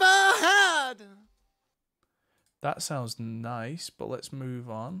never had. That sounds nice, but let's move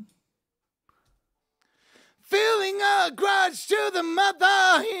on. Feeling a grudge to the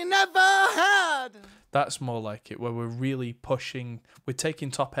mother he never had. That's more like it, where we're really pushing, we're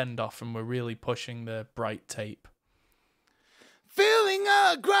taking top end off and we're really pushing the bright tape. Feeling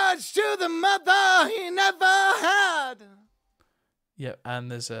a grudge to the mother he never had. Yep, and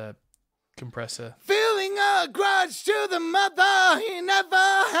there's a compressor. Feeling a grudge to the mother he never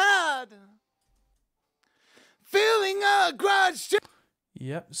had. Feeling a grudge to...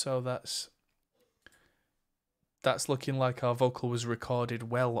 Yep, so that's looking like our vocal was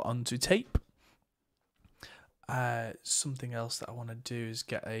recorded well onto tape. Something else that I want to do is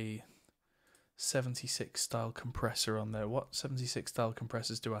get a 76 style compressor on there. What 76 style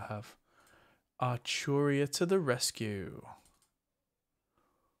compressors do I have? Arturia to the rescue.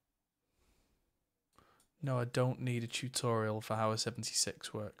 No, I don't need a tutorial for how a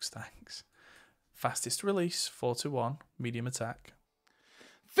 76 works, thanks. Fastest release, 4-1, medium attack.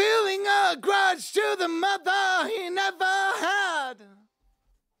 Feeling a grudge to the mother he never had.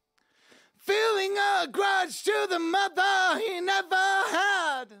 Feeling a grudge to the mother he never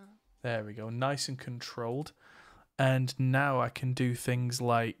had. There we go, nice and controlled. And now I can do things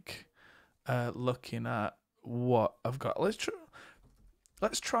like looking at what I've got.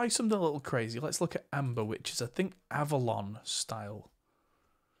 Let's try something a little crazy. Let's look at Amber, which is, I think, Avalon style.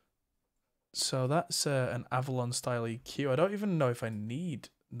 So that's an Avalon style EQ. I don't even know if I need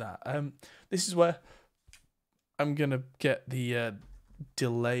that. This is where I'm gonna get the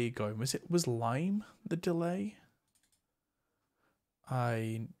delay going. Was Lime the delay?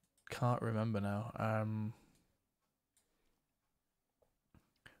 I can't remember now.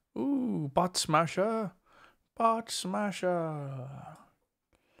 Ooh, Bot Smasher. Bot Smasher.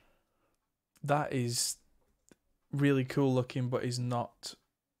 That is really cool looking, but is not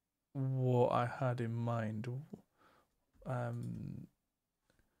what I had in mind.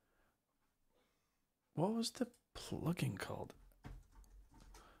 What was the plugin called?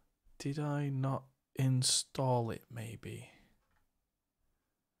 Did I not install it, maybe?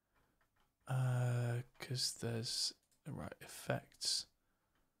 Because there's, right, effects.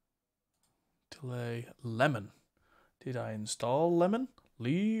 Delay. Lemon. Did I install Lemon?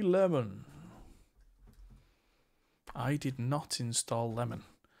 Lee Lemon. I did not install Lemon.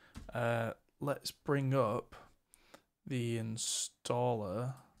 Let's bring up the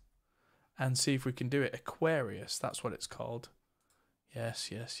installer and see if we can do it. Aquarius, that's what it's called. Yes.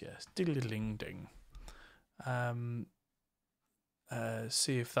 Ding ding.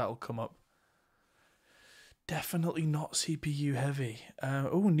 See if that'll come up. Definitely not CPU heavy.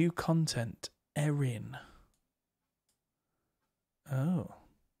 Oh, new content. Erin. Oh.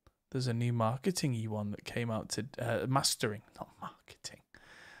 There's a new marketing-y one that came out to mastering, not marketing.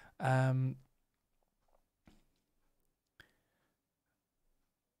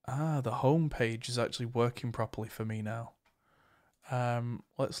 The home page is actually working properly for me now.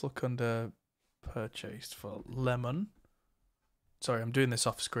 Let's look under purchased for Lemon. Sorry, I'm doing this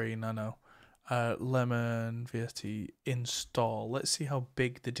off screen, I know. Lemon VST install. Let's see how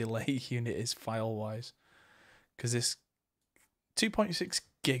big the delay unit is file-wise. Because this 2.6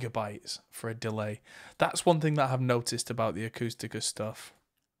 gigabytes for a delay. That's one thing that I've noticed about the Acustica stuff.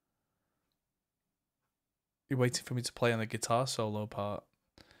 You're waiting for me to play on the guitar solo part.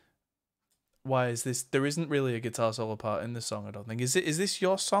 Why is this? There isn't really a guitar solo part in the song, I don't think. Is this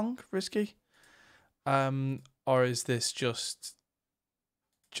your song, Risky? Or is this just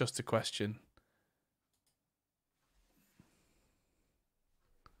a question?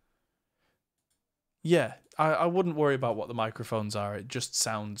 Yeah, I wouldn't worry about what the microphones are. It just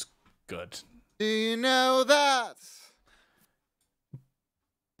sounds good. Do you know that?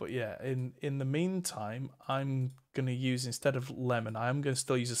 But yeah, in the meantime, I'm gonna use, instead of Lemon, I'm gonna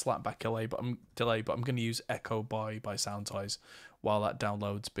still use a slapback delay, but I'm gonna use Echo Boy by Sound Toys while that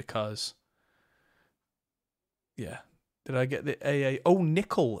downloads, because yeah. Did I get the AA? Oh,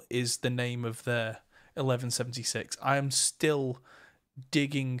 Nickel is the name of their 1176. I am still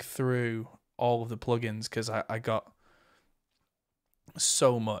digging through all of the plugins because I got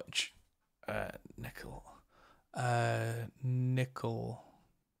so much. Nickel. Nickel.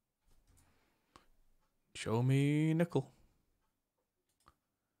 Show me Nickel.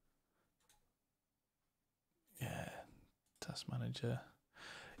 Yeah. Task Manager.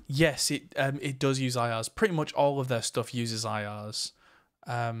 Yes, it does use IRs. Pretty much all of their stuff uses IRs.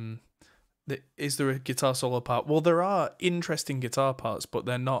 Is there a guitar solo part? Well, there are interesting guitar parts, but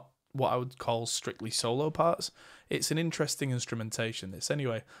they're not what I would call strictly solo parts. It's an interesting instrumentation, this.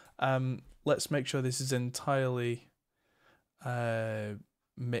 Anyway, let's make sure this is entirely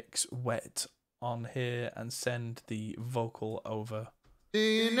mix wet on here and send the vocal over. Do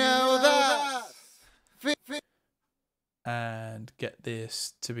you know that? And get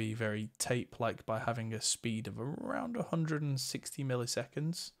this to be very tape-like by having a speed of around 160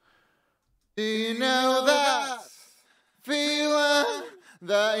 milliseconds. Do you know that? Feeling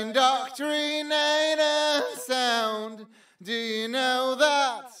the indoctrinating sound. Do you know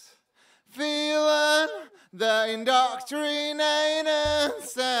that? Feeling the indoctrinating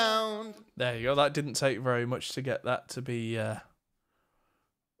sound. There you go. That didn't take very much to get that to be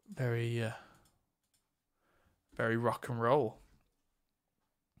very rock and roll.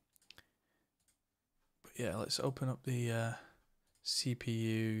 But yeah, let's open up the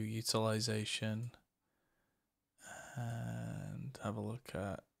CPU utilization and have a look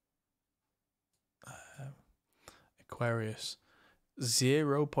at Aquarius.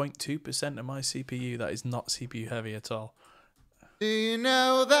 0.2% of my CPU. That is not CPU heavy at all. Do you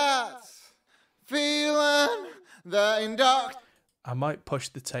know that? Feeling the I might push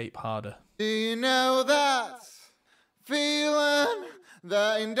the tape harder. Do you know that? Feeling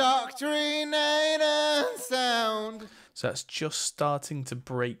the indoctrinating sound. So that's just starting to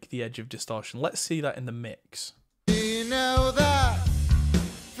break the edge of distortion. Let's see that in the mix. Do you know that?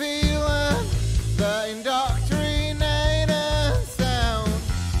 Feeling the indoctrinating sound.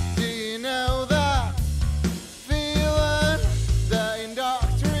 Do you know that? Feeling the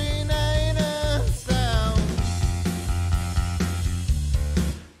indoctrinating sound.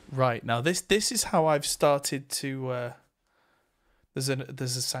 Right, now this is how I've started to there's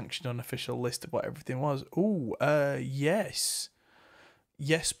a sanctioned unofficial list of what everything was. Ooh, yes.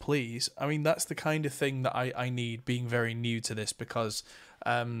 Yes, please. I mean, that's the kind of thing that I need, being very new to this, because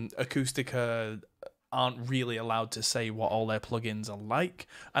Acustica aren't really allowed to say what all their plugins are like,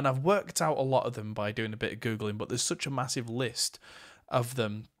 and I've worked out a lot of them by doing a bit of Googling, but there's such a massive list of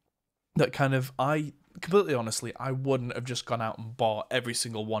them that kind of, completely honestly, I wouldn't have just gone out and bought every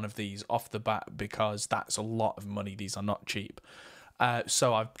single one of these off the bat, because that's a lot of money. These are not cheap.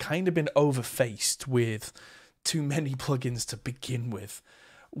 So I've kind of been overfaced with too many plugins to begin with,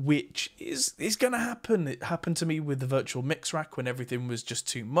 which is going to happen. It happened to me with the virtual mix rack when everything was just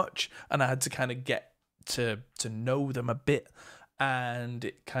too much, and I had to kind of get to know them a bit. And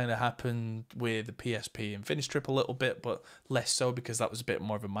it kind of happened with the PSP and Finish Trip a little bit, but less so, because that was a bit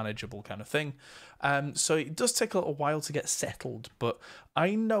more of a manageable kind of thing. So it does take a little while to get settled, but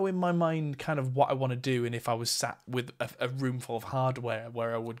I know in my mind kind of what I want to do. And if I was sat with a room full of hardware,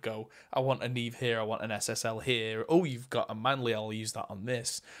 where I would go, I want a Neve here, I want an SSL here. Oh, you've got a Manley, I'll use that on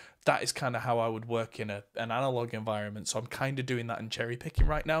this. That is kind of how I would work in an analog environment. So I'm kind of doing that and cherry picking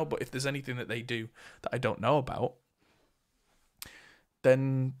right now. But if there's anything that they do that I don't know about,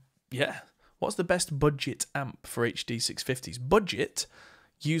 then yeah, what's the best budget amp for HD 650s? Budget,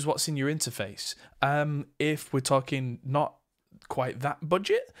 use what's in your interface. If we're talking not quite that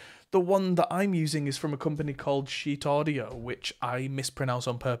budget, the one that I'm using is from a company called Sheet Audio, which I mispronounce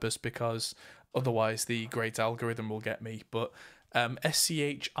on purpose because otherwise the great algorithm will get me. But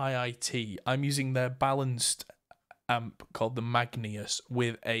SCHIIT, I'm using their balanced amp called the Magnius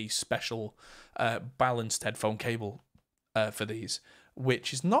with a special balanced headphone cable for these,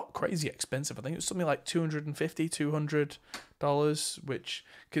 which is not crazy expensive. I think it's something like $200, which,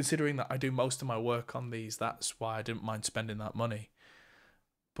 considering that I do most of my work on these, that's why I didn't mind spending that money.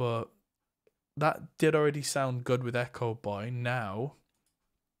 But that did already sound good with Echo Boy. Now,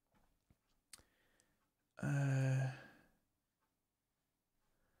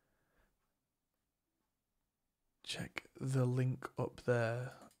 check the link up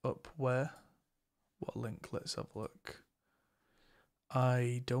there. Up where? What link? Let's have a look.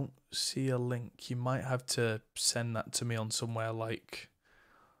 I don't see a link. You might have to send that to me on somewhere like,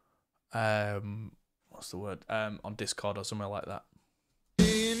 what's the word? On Discord or somewhere like that. Do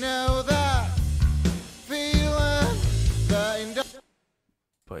you know that feeling?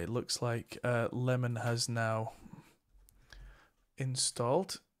 But it looks like Lemon has now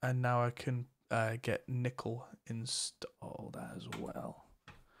installed, and now I can get Nickel installed as well.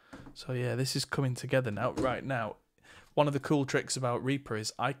 So yeah, this is coming together now. Right now, one of the cool tricks about Reaper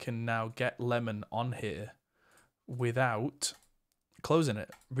is I can now get Lemon on here without closing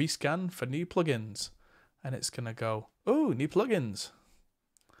it. Rescan for new plugins, and it's gonna go, oh, new plugins.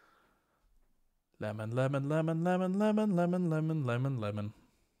 Lemon, lemon, lemon, lemon, lemon, lemon, lemon, lemon, lemon.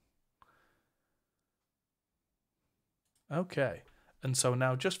 Okay, and so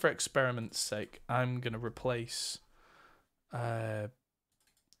now just for experiment's sake, I'm going to replace the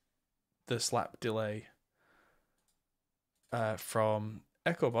slap delay from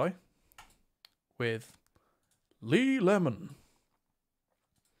Echo Boy with Lee Lemon.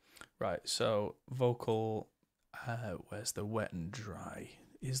 Right, so vocal, where's the wet and dry?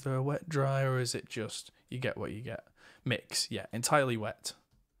 Is there a wet dry, or is it just you get what you get? Mix, yeah, entirely wet.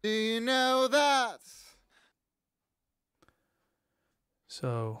 Do you know that?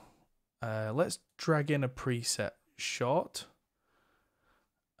 So let's drag in a preset short.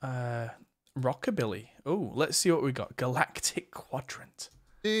 Rockabilly. Oh, let's see what we got. Galactic Quadrant.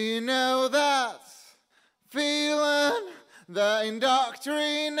 Do you know that feeling? The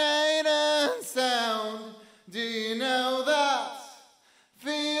indoctrinating sound. Do you know that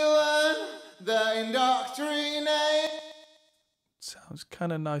feeling? The indoctrinating. Sounds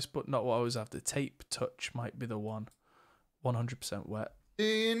kind of nice, but not what I was after. Tape Touch might be the one. 100% wet. Do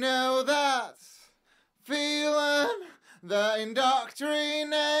you know that feeling? The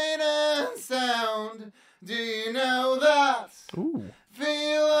indoctrinating sound. Do you know that Ooh.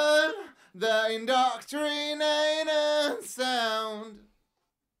 feeling? The indoctrinating sound.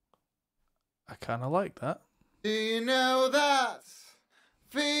 I kind of like that. Do you know that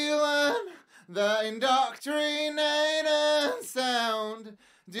feeling? The indoctrinating sound.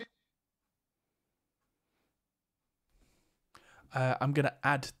 I'm going to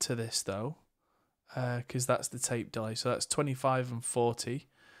add to this, though, because that's the tape delay. So that's 25 and 40.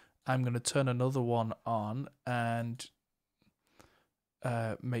 I'm going to turn another one on and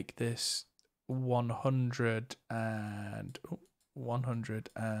make this 100 and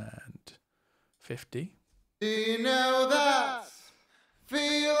 150. Do you know that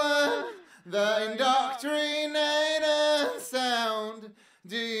feeling? The indoctrinating sound.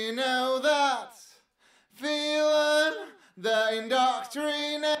 Do you know that feeling? The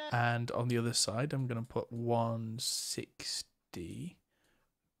indoctrinating. And on the other side, I'm going to put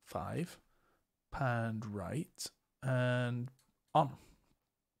 165, panned right, and on.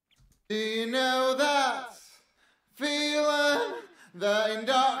 Do you know that feeling? The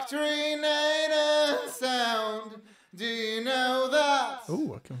indoctrinating sound. Do you know that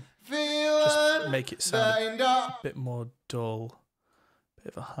Oh, I can feeling? just make it sound The a bit more dull,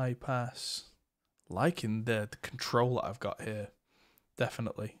 bit of a high pass. Liking the control that I've got here,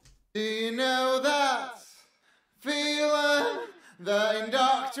 definitely. Do you know that feeling? The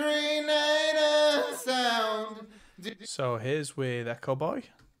indoctrinating sound. So here's with Echo Boy,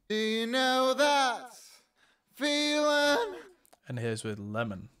 Do you know that feeling? and here's with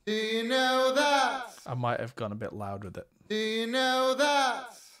Lemon. Do you know that? I might have gone a bit loud with it, Do you know that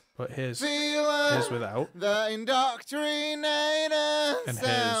but here's feeling? without, The indoctrinating and here's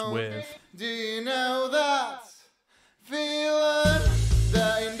sound. with. Do you know that feeling?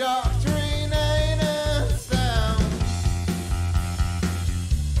 The indoctrinating sound.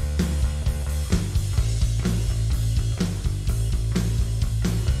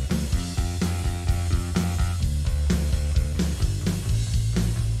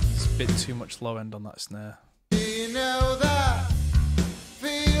 It's a bit too much low end on that snare. Do you know that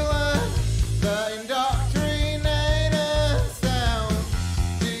feeling? The indoctrinating sound.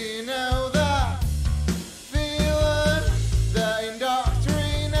 Do you know that feeling? The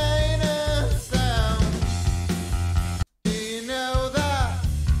indoctrinating sound. Do you know that?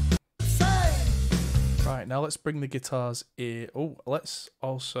 Say. Right, now let's bring the guitars in. Oh, let's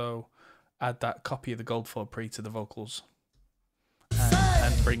also add that copy of the Goldford pre to the vocals,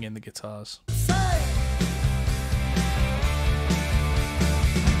 and bring in the guitars.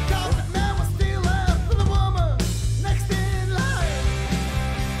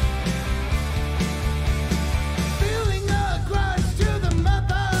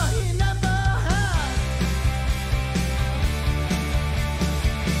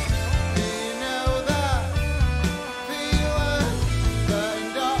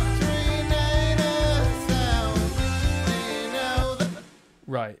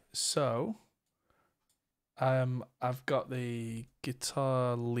 Right, so I've got the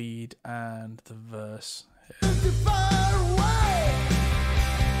guitar lead and the verse here. Too far away.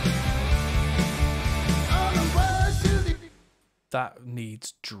 On the road to the That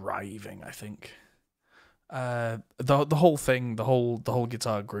needs driving, I think. The whole thing, the whole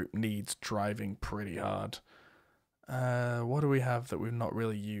guitar group needs driving pretty hard. What do we have that we've not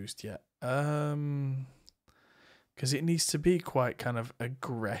really used yet? Because it needs to be quite kind of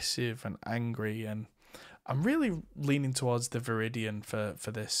aggressive and angry, and I'm really leaning towards the Viridian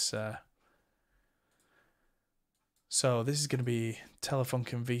for this. So this is going to be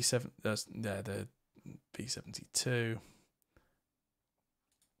Telefunken V7. The V72.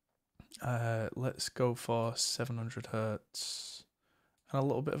 Let's go for 700 hertz and a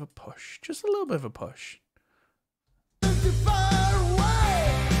little bit of a push, just a little bit of a push. too far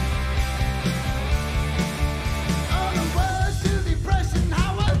away. On the road to depression,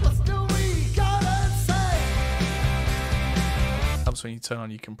 however, still we gotta say. Helps when you turn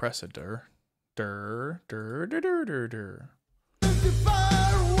on your compressor. Dur, dur, dur, dur, dur, dur, dur. Too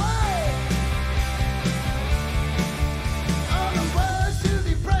far away. On the road to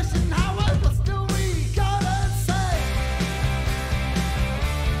depression, however, still we gotta say.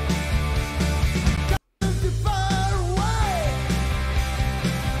 Too far away.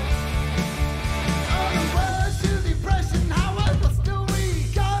 On the road to depression, however, still we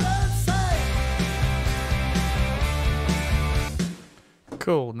gotta say.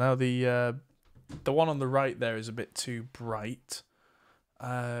 Cool. Now the one on the right there is a bit too bright,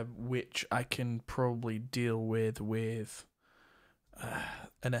 which I can probably deal with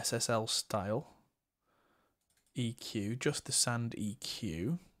an SSL style EQ, just the sand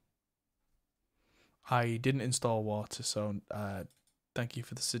EQ. I didn't install water, so thank you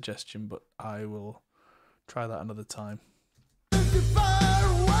for the suggestion, but I will try that another time. Too far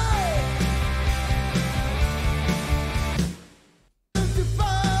away. Too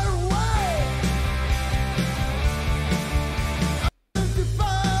far away. Too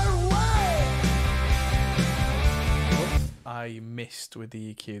far away. I missed with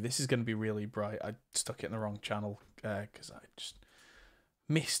the EQ. This is going to be really bright. I stuck it in the wrong channel because I just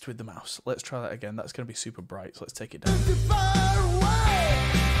missed with the mouse. Let's try that again. That's going to be super bright, so let's take it down. Too far away.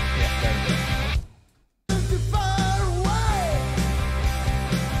 Yeah, there we go. Too far away.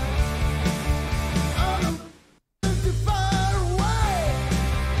 Too far away.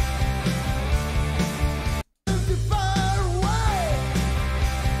 Too far away.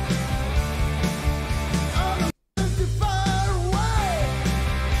 Too far away.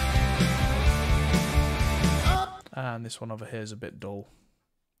 And this one over here is a bit dull.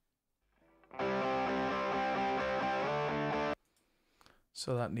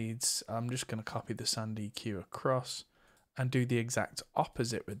 So that needs, I'm just going to copy the sand EQ across and do the exact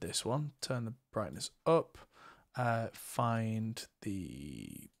opposite with this one. Turn the brightness up, find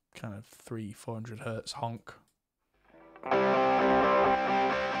the kind of 400 hertz honk.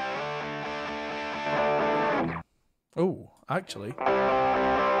 Oh, actually, I'm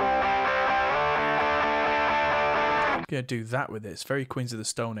going to do that with it. It's very Queens of the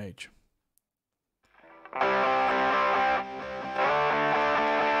Stone Age.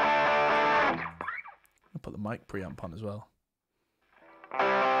 I'll put the mic preamp on as well.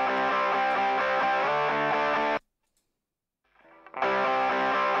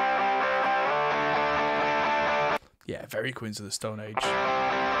 Yeah, very Queens of the Stone Age.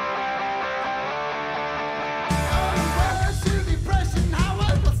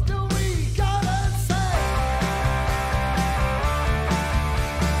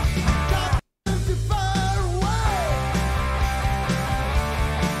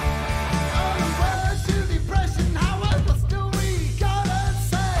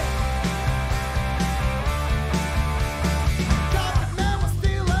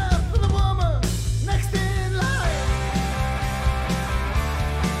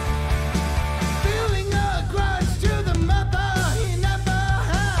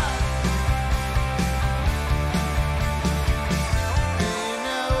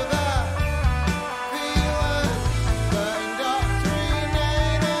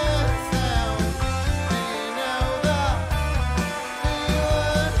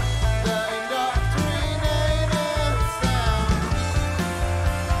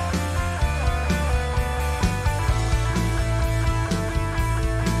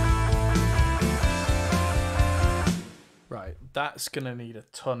 That's gonna need a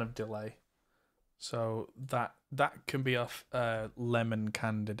ton of delay, so that can be off lemon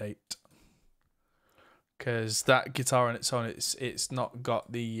candidate, because that guitar on its own, it's not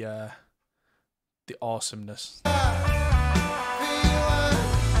got the awesomeness.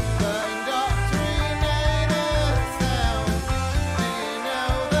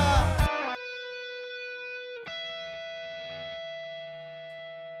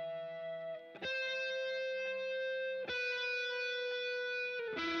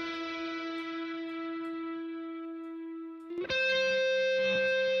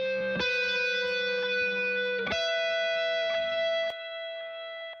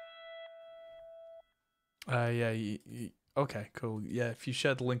 yeah. Okay, cool. Yeah, if you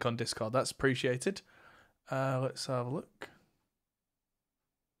share the link on Discord, that's appreciated. Let's have a look.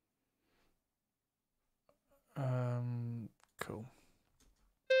 Cool.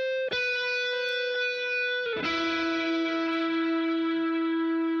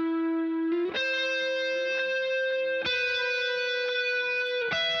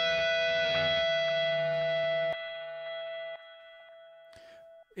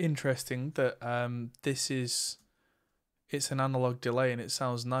 Interesting that it's an analog delay and it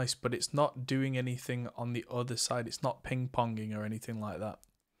sounds nice, but it's not doing anything on the other side. It's not ping-ponging or anything like that.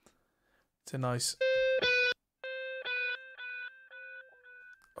 It's a nice...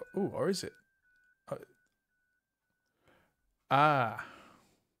 Oh, or is it?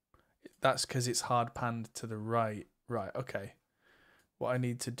 That's because it's hard panned to the right. Right, okay. What I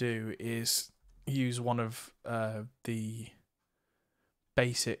need to do is use one of the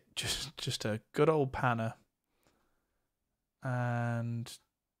basic, just a good old panner, and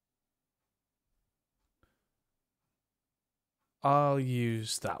I'll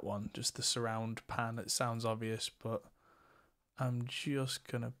use that one, just the surround pan. It sounds obvious, but I'm just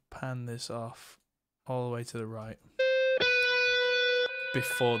gonna pan this off all the way to the right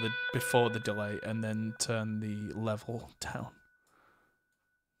before the delay, and then turn the level down.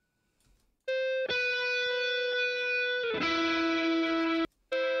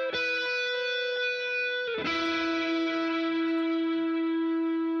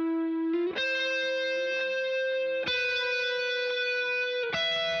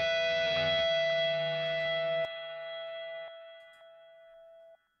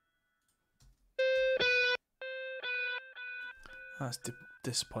 That's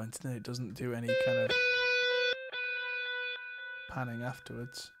disappointing. It doesn't do any kind of panning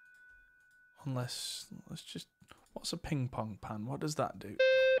afterwards. Unless, let's just... What's a ping pong pan? What does that do?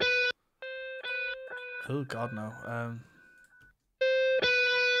 Oh god, no.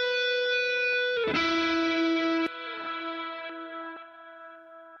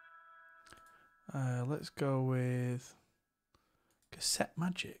 Let's go with cassette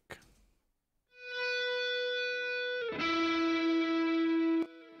magic.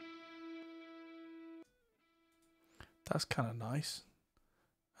 That's kind of nice.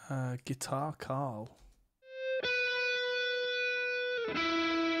 Guitar Carl.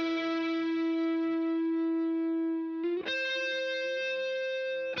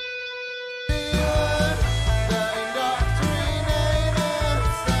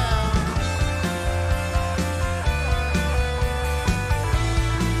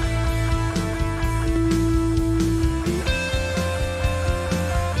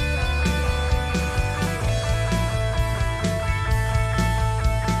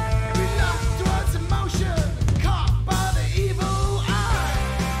 We lost towards emotion, caught by the evil eye.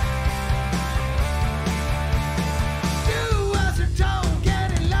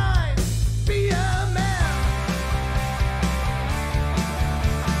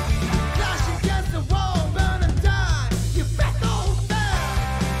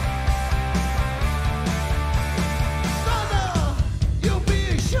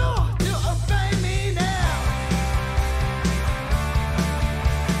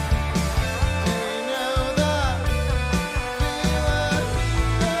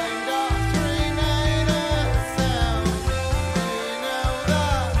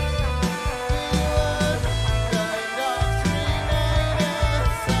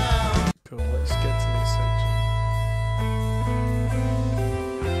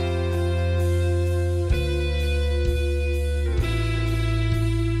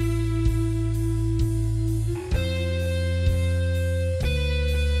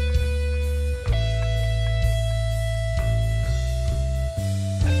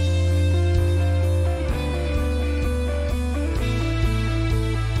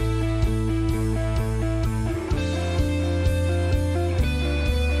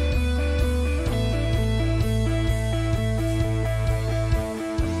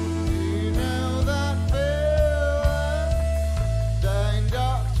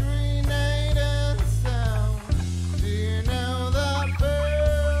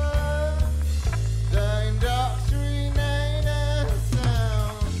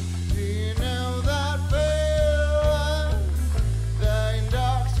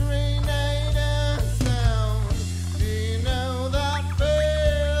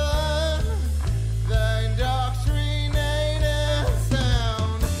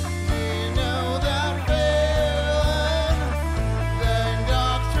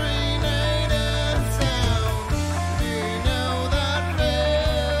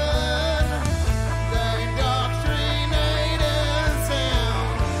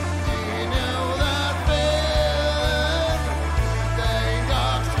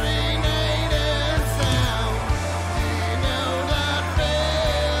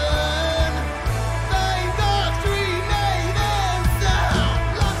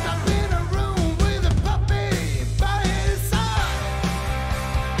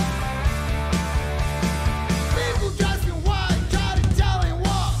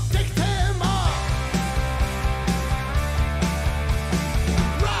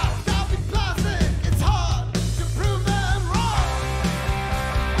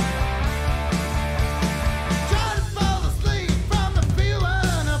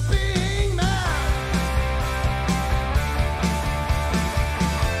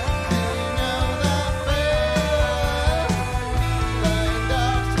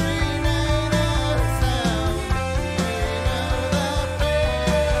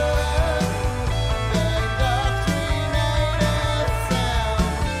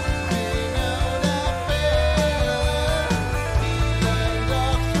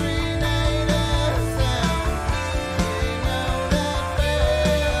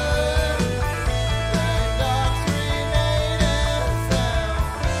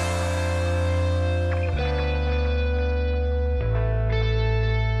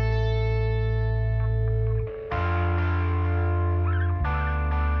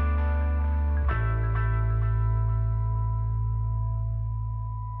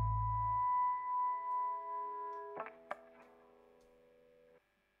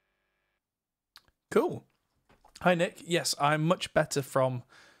 Cool. Hi, Nick. Yes, I'm much better from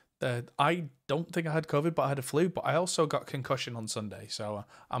the... I don't think I had COVID, but I had a flu, but I also got concussion on Sunday, so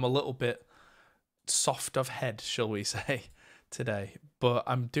I'm a little bit soft of head, shall we say, today. But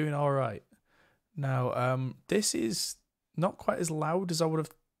I'm doing all right. Now, this is not quite as loud as I would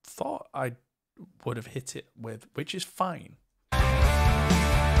have thought I would have hit it with, which is fine.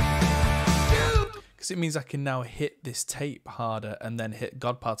 Because it means I can now hit this tape harder and then hit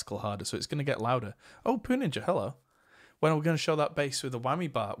God Particle harder, so it's going to get louder. Oh, Poo Ninja, hello. When are we going to show that bass with the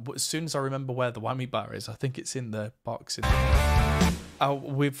whammy bar? As soon as I remember where the whammy bar is, I think it's in the box.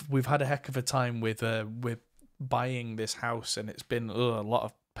 We've had a heck of a time with buying this house, and it's been a lot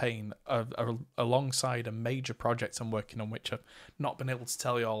of pain alongside a major project I'm working on, which I've not been able to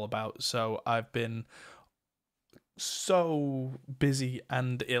tell you all about. So I've been so busy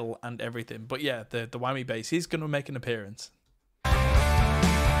and ill and everything. But yeah, the whammy bass is going to make an appearance.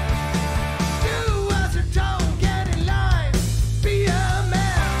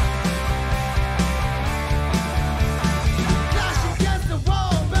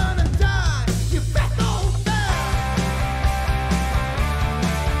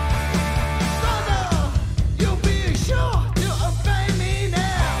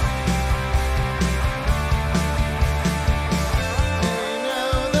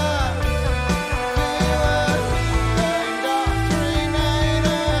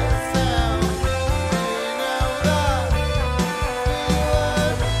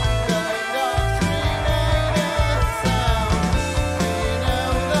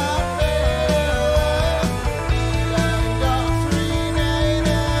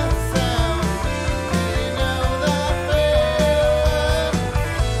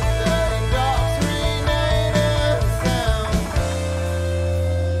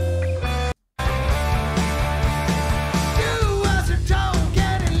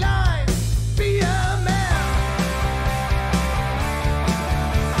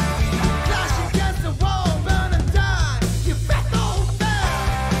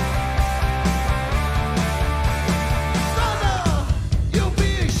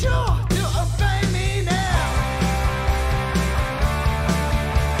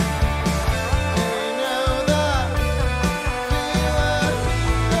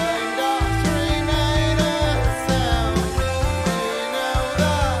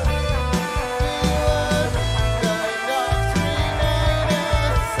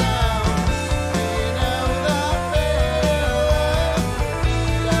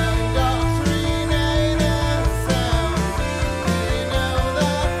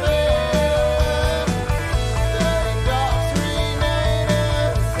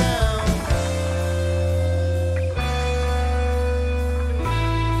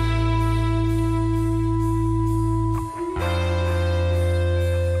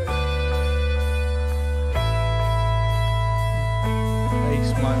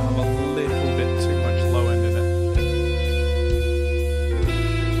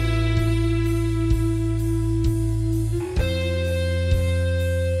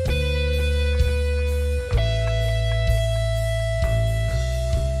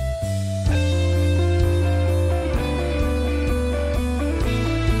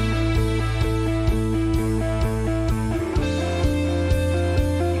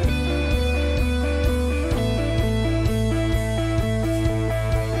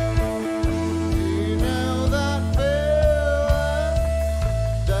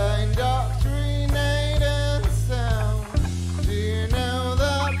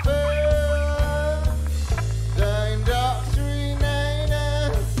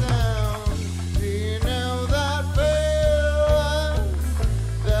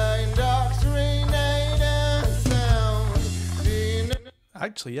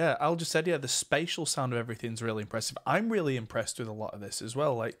 Actually, yeah, Al just said, yeah, the spatial sound of everything's really impressive. I'm really impressed with a lot of this as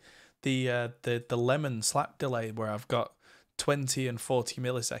well. Like the lemon slap delay where I've got 20 and 40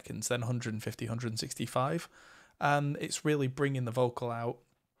 milliseconds, then 150, 165, and it's really bringing the vocal out.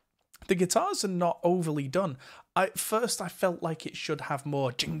 The guitars are not overly done. At first, I felt like it should have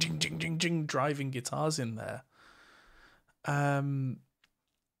more jing, jing, jing, jing, jing driving guitars in there.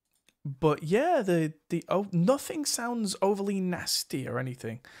 But yeah, nothing sounds overly nasty or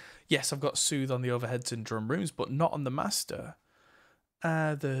anything. Yes, I've got soothe on the overheads and drum rooms, but not on the master.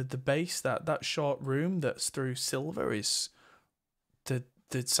 The bass, that short room that's through silver is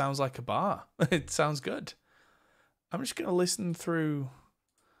it sounds like a bar. It sounds good. I'm just gonna listen through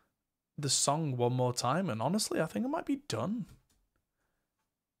the song one more time, and honestly, I think I might be done.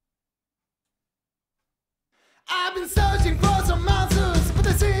 I've been searching for some answers, but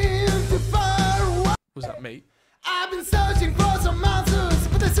they seem too far away. Was that me? I've been searching for some answers,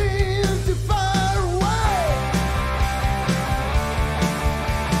 but they seem too far away.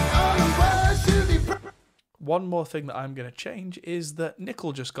 one more thing that I'm going to change is that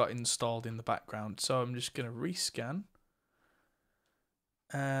nickel just got installed in the background. So I'm just going to rescan.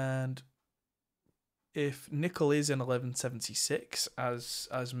 And if nickel is in 1176, as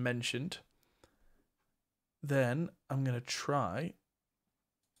mentioned, then I'm going to try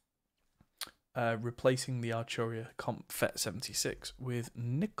replacing the Arturia Comp FET 76 with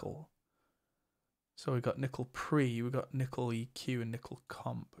nickel. So we've got nickel pre, we've got nickel EQ, and nickel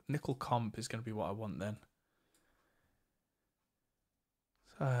comp. Nickel comp is going to be what I want then.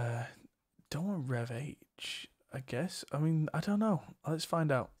 Don't want Rev H, I guess. I mean, I don't know. Let's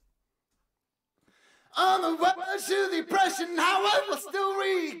find out. On the way to depression, however, still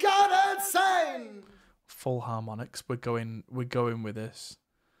regarded sane. Full harmonics. We're going with this.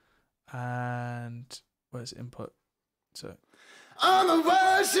 And where's input? So On the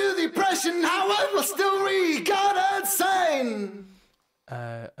way to depression, however, still regarded sane.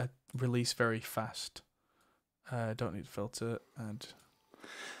 Release very fast. Don't need filter and.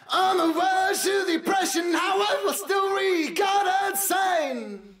 On the way to depression, however, still regarded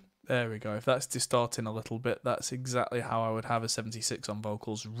sane. There we go. If that's distorting a little bit, that's exactly how I would have a 76 on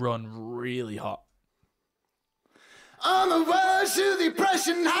vocals run really hot. On the way to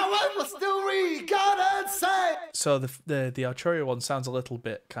depression, however, still regarded sane. So the Arturia one sounds a little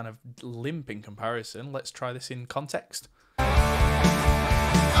bit kind of limp in comparison. Let's try this in context.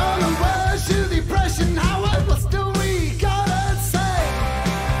 On the way to depression, however, still regarded sane.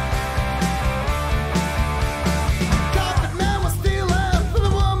 God, that man was stealing for the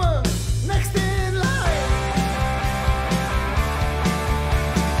woman next in line.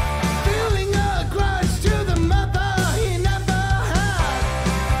 Feeling a grudge to the mother he never had.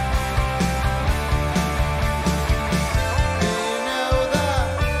 You know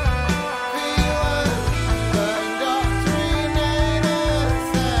that feeling, the indoctrinating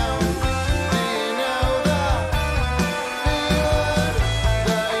sound. You know that feeling,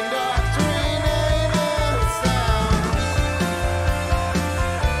 the indoctrinating sound.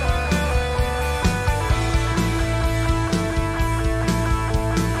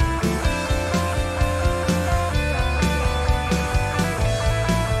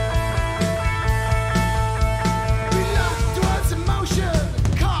 We look towards emotion,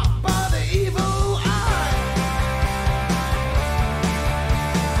 caught by the evil eye.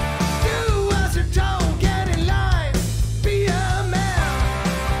 Do as you're told, get in line, be a man.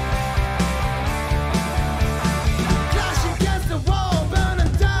 Clash against the wall, burn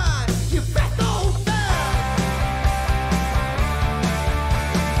and die, you fat old man.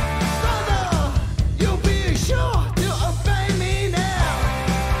 Brother, you'll be sure to obey me now.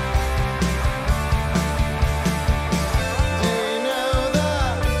 Do you know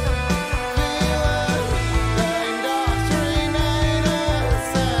that feeling, the indoctrinating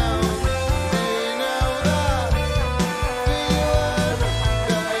sound? Do you know that feeling,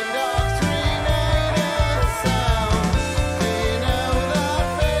 the indoctrinating sound? Do you know that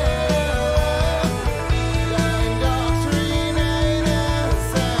feeling, the indoctrinating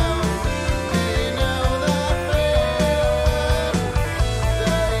sound? Do you know that feeling,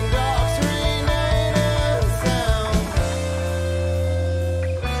 the indoctrinating sound?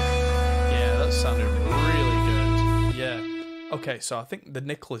 Yeah, that sounded really good. Yeah. Okay, so I think the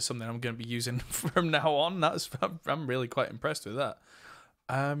nickel is something I'm going to be using from now on. I'm really quite impressed with that.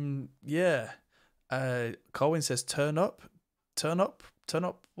 Yeah. Colin says turn up.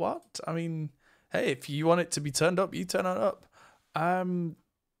 What? I mean, hey, if you want it to be turned up, you turn it up.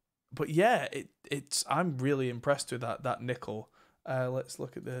 But yeah, it's I'm really impressed with that nickel. Let's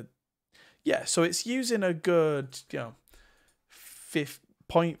look at the. Yeah, so it's using a good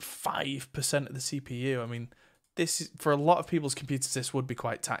 0.5% of the CPU. I mean, this is, for a lot of people's computers, this would be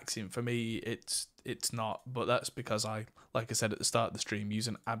quite taxing. For me, it's not, but that's because like I said at the start of the stream, use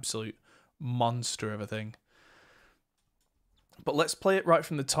an absolute monster of a thing. But let's play it right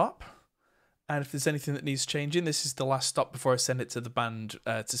from the top. And if there's anything that needs changing, this is the last stop before I send it to the band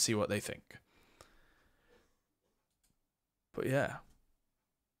to see what they think. But yeah.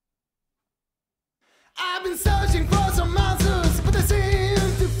 I've been searching for some answers, but they seem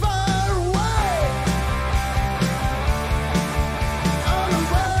too far away. On the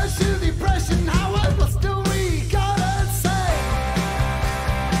way to depression, however, still regarded sane.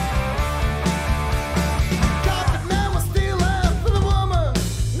 God, that man was stealing for the woman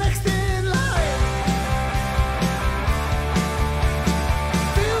next in line.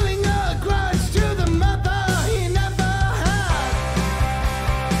 Feeling a grudge to the mother he never had.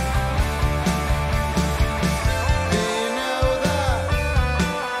 Do you know that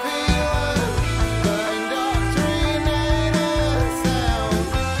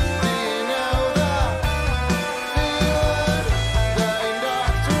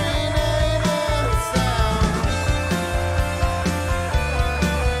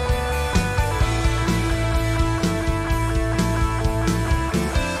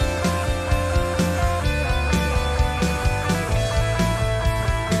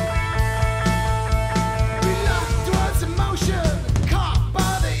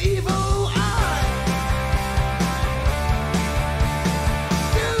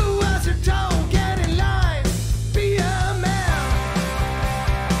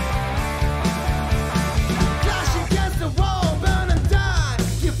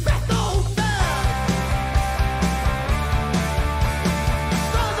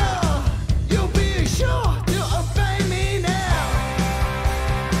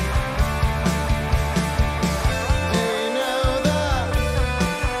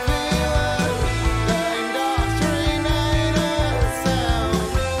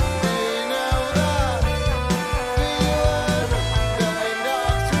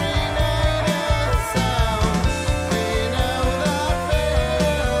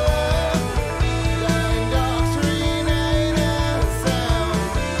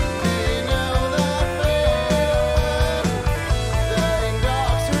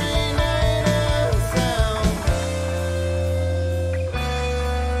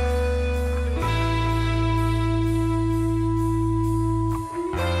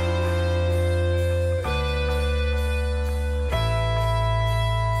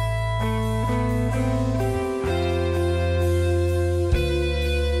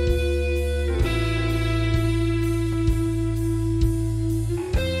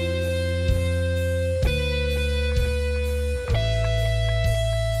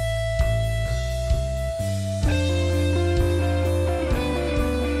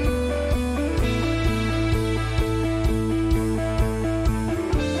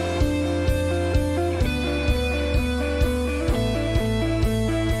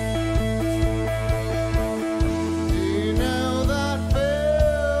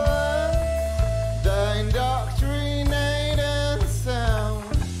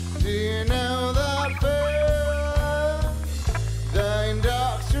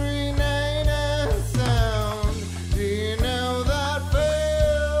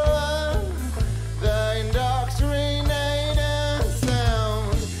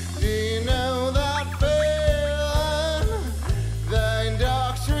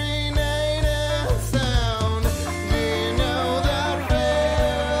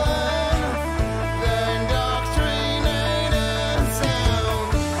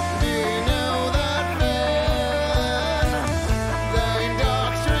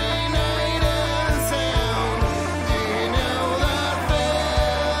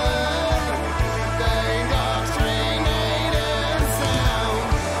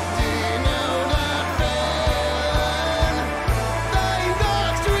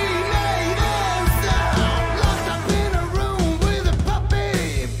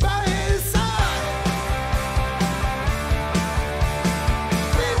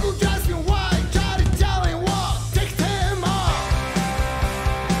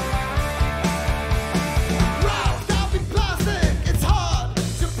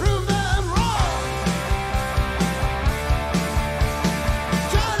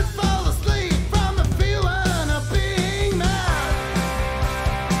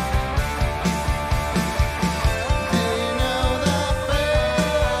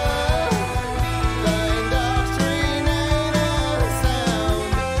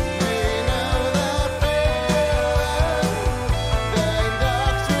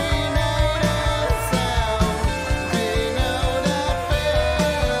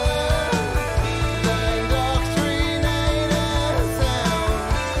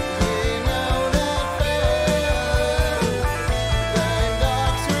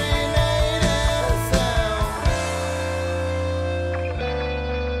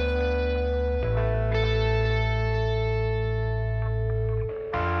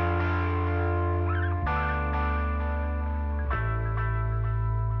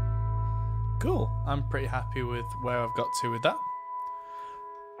Cool. I'm pretty happy with where I've got to with that.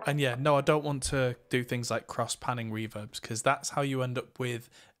 And yeah, no, I don't want to do things like cross-panning reverbs, because that's how you end up with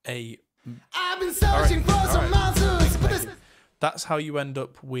a... I've been searching for some answers, but this That's how you end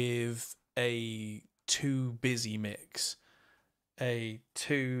up with a too busy mix. A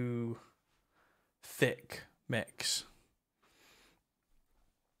too thick mix.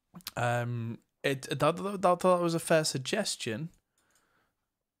 I thought that was a fair suggestion.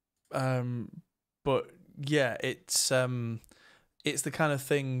 But yeah, it's the kind of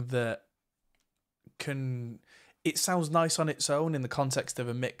thing that it sounds nice on its own. In the context of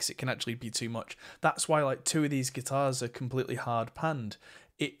a mix, it can actually be too much. That's why like two of these guitars are completely hard panned.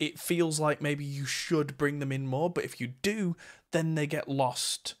 It feels like maybe you should bring them in more, but if you do, then they get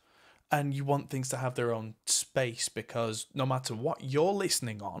lost. And you want things to have their own space, because no matter what you're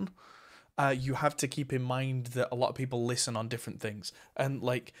listening on, you have to keep in mind that a lot of people listen on different things. And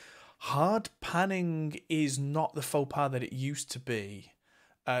like, hard panning is not the faux pas that it used to be.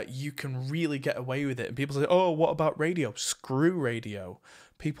 You can really get away with it. And people say, oh, what about radio? Screw radio.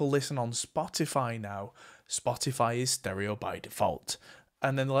 People listen on Spotify now. Spotify is stereo by default.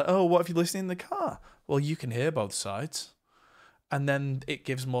 And then they're like, oh, what if you listen in the car? Well, you can hear both sides. And then it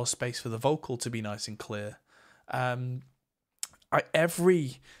gives more space for the vocal to be nice and clear.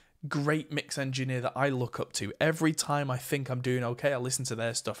 Every great mix engineer that I look up to, every time I think I'm doing okay, I listen to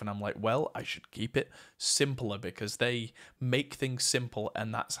their stuff and I'm like, well, I should keep it simpler, because they make things simple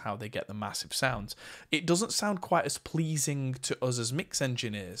and that's how they get the massive sounds. It doesn't sound quite as pleasing to us as mix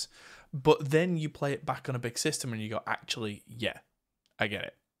engineers, but then you play it back on a big system and you go, actually, yeah, I get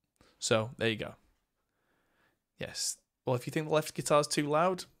it. So there you go. Yes. Well, if you think the left guitar's too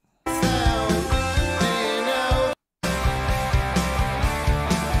loud,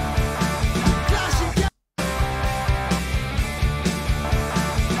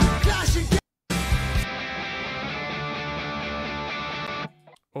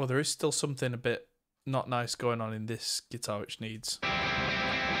 oh, there is still something a bit not nice going on in this guitar, which needs...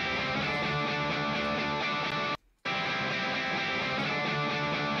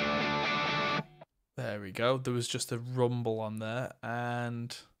 There we go. There was just a rumble on there,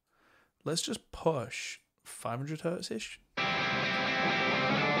 and let's just push 500 hertz-ish.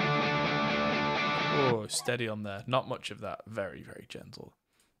 Oh, steady on there. Not much of that. Very, very gentle.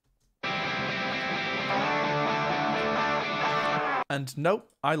 And nope,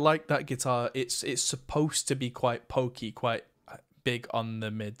 I like that guitar. It's supposed to be quite pokey, quite big on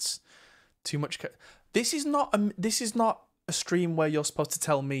the mids. Too much. This is not a stream where you're supposed to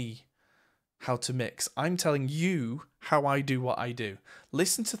tell me how to mix. I'm telling you how I do what I do.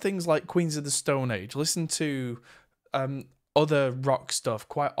 Listen to things like Queens of the Stone Age. Listen to other rock stuff.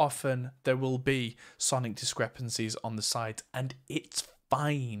 Quite often there will be sonic discrepancies on the sides, and it's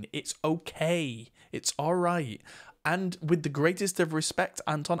fine. It's okay. It's all right. And with the greatest of respect,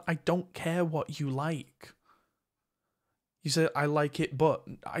 Anton, I don't care what you like. You say, I like it, but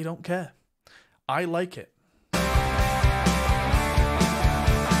I don't care. I like it.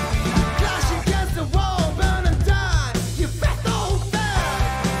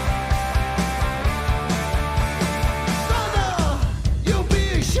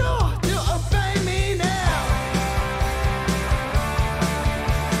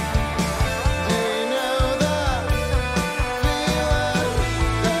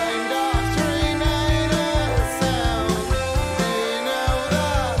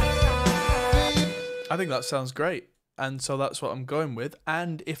 I think that sounds great. And so that's what I'm going with.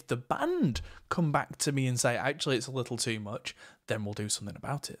 And if the band come back to me and say, actually, it's a little too much, then we'll do something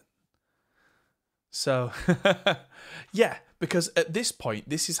about it. So, yeah, because at this point,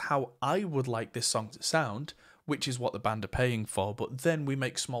 this is how I would like this song to sound, which is what the band are paying for. But then we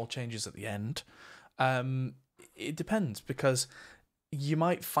make small changes at the end. It depends, because you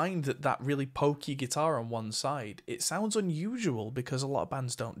might find that really pokey guitar on one side, it sounds unusual because a lot of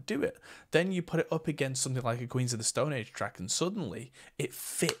bands don't do it. Then you put it up against something like a Queens of the Stone Age track, and suddenly it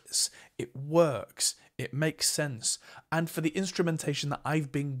fits, it works, it makes sense. And for the instrumentation that I've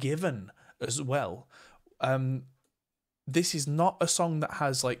been given as well, this is not a song that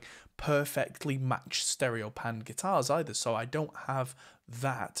has like perfectly matched stereo panned guitars either, so I don't have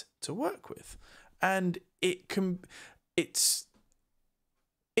that to work with. And it's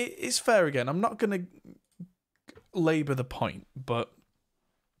fair again. I'm not going to labour the point, but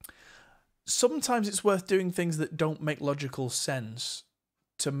sometimes it's worth doing things that don't make logical sense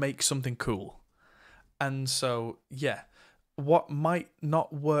to make something cool. And so, yeah, what might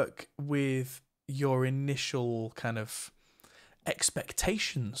not work with your initial kind of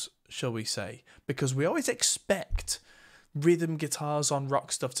expectations, shall we say, because we always expect rhythm guitars on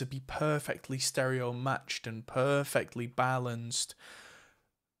rock stuff to be perfectly stereo matched and perfectly balanced.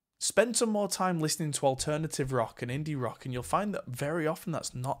 Spend some more time listening to alternative rock and indie rock, and you'll find that very often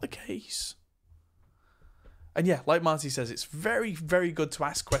that's not the case. And yeah, like Marty says, it's very, very good to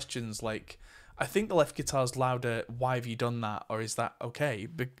ask questions like, I think the left guitar's louder, why have you done that? Or is that okay?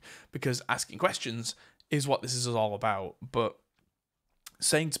 Because asking questions is what this is all about. But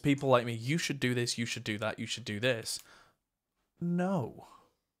saying to people like me, you should do this, you should do that, you should do this. No.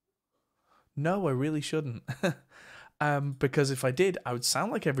 No, I really shouldn't. Because if I did, I would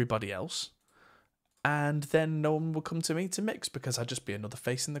sound like everybody else. And then no one would come to me to mix because I'd just be another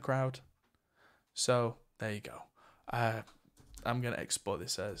face in the crowd. So, there you go. I'm going to export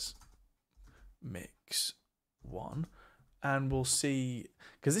this as mix 1. And we'll see...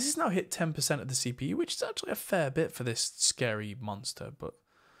 Because this has now hit 10% of the CPU, which is actually a fair bit for this scary monster. But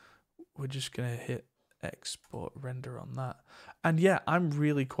we're just going to hit export render on that. And yeah, I'm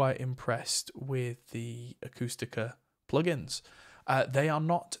really quite impressed with the Acustica plugins. They are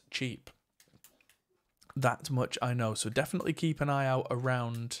not cheap. That much I know. So definitely keep an eye out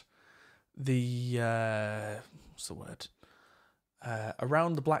around the what's the word?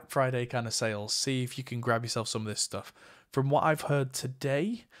 Around the Black Friday kind of sales. See if you can grab yourself some of this stuff. From what I've heard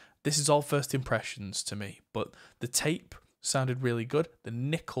today, this is all first impressions to me, but the tape sounded really good. The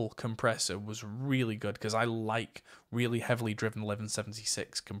nickel compressor was really good because I like really heavily driven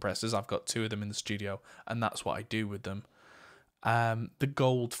 1176 compressors. I've got 2 of them in the studio, and that's what I do with them. The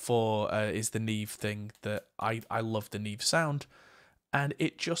gold for is the Neve thing that I love the Neve sound, and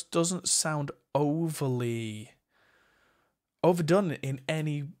it just doesn't sound overly overdone in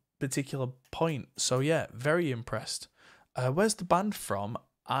any particular point. So yeah, very impressed. Where's the band from?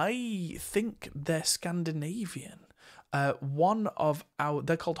 I think they're Scandinavian. One of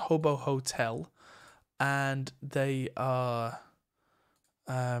they're called Hobo Hotel, and they are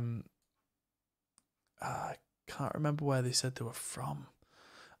I can't remember where they said they were from,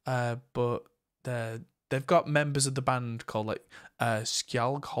 but they've got members of the band called like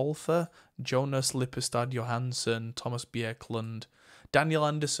Skjalgholther, Jonas Lippestad Johansson, Thomas Bjerklund. Daniel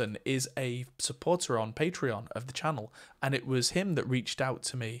Anderson is a supporter on Patreon of the channel, and it was him that reached out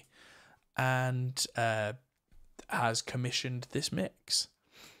to me and has commissioned this mix.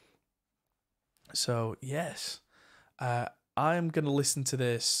 So yes, I'm going to listen to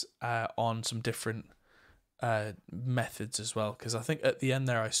this on some different methods as well, because I think at the end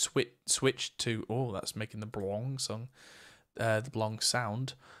there I switched to, oh, that's making the Blong song, the Blong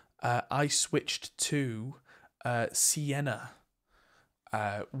sound. I switched to Sienna,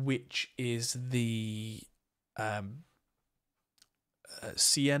 which is the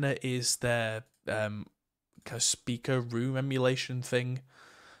Sienna is their kind of speaker room emulation thing.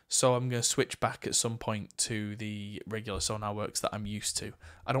 So I'm going to switch back at some point to the regular Sonarworks that I'm used to.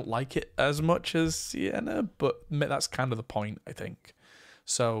 I don't like it as much as Sienna, but that's kind of the point, I think.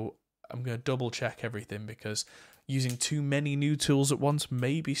 So I'm going to double check everything, because using too many new tools at once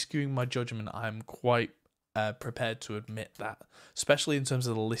may be skewing my judgment. I'm quite prepared to admit that, especially in terms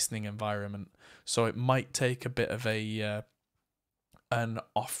of the listening environment. So it might take a bit of an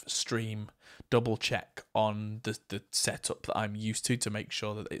off-stream double check on the setup that I'm used to make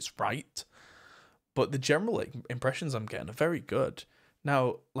sure that it's right. But the general impressions I'm getting are very good.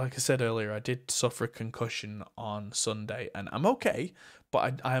 Now, like I said earlier, I did suffer a concussion on Sunday, and I'm okay,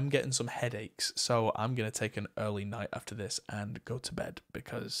 but I am getting some headaches, so I'm going to take an early night after this and go to bed,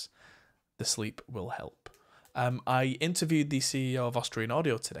 because the sleep will help. I interviewed the CEO of Austrian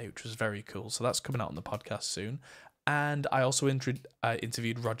Audio today, which was very cool, so that's coming out on the podcast soon. And I also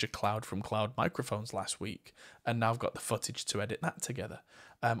interviewed Roger Cloud from Cloud Microphones last week, and now I've got the footage to edit that together.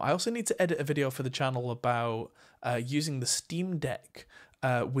 I also need to edit a video for the channel about using the Steam Deck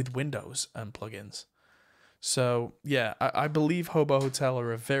with Windows and plugins. So yeah, I believe Hobo Hotel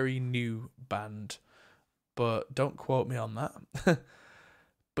are a very new band, but don't quote me on that.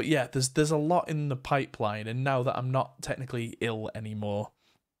 But yeah, there's a lot in the pipeline, and now that I'm not technically ill anymore,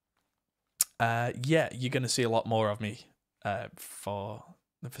 yeah, you're going to see a lot more of me for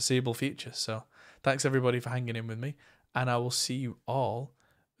the foreseeable future. So thanks everybody for hanging in with me, and I will see you all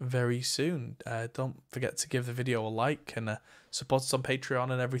very soon. Don't forget to give the video a like and support us on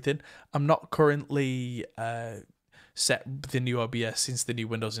Patreon and everything. I'm not currently set with the new OBS since the new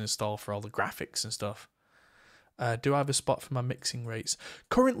Windows install for all the graphics and stuff. Do I have a spot for my mixing rates?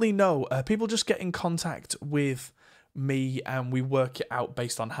 Currently, no. People just get in contact with me and we work it out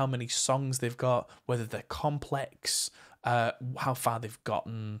based on how many songs they've got, whether they're complex, how far they've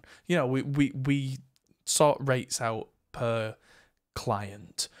gotten. You know, we sort rates out per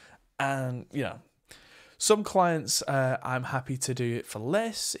client, and you know, Some clients, I'm happy to do it for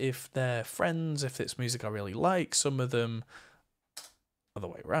less if they're friends, if it's music I really like. Some of them, other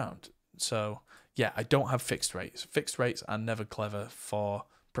way around. So yeah, I don't have fixed rates. Fixed rates are never clever for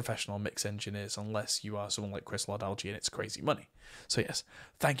professional mix engineers unless you are someone like Chris Lord-Alge and it's crazy money. So yes,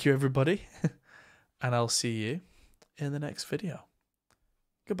 thank you everybody, and I'll see you in the next video.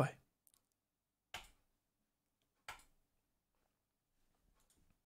 Goodbye.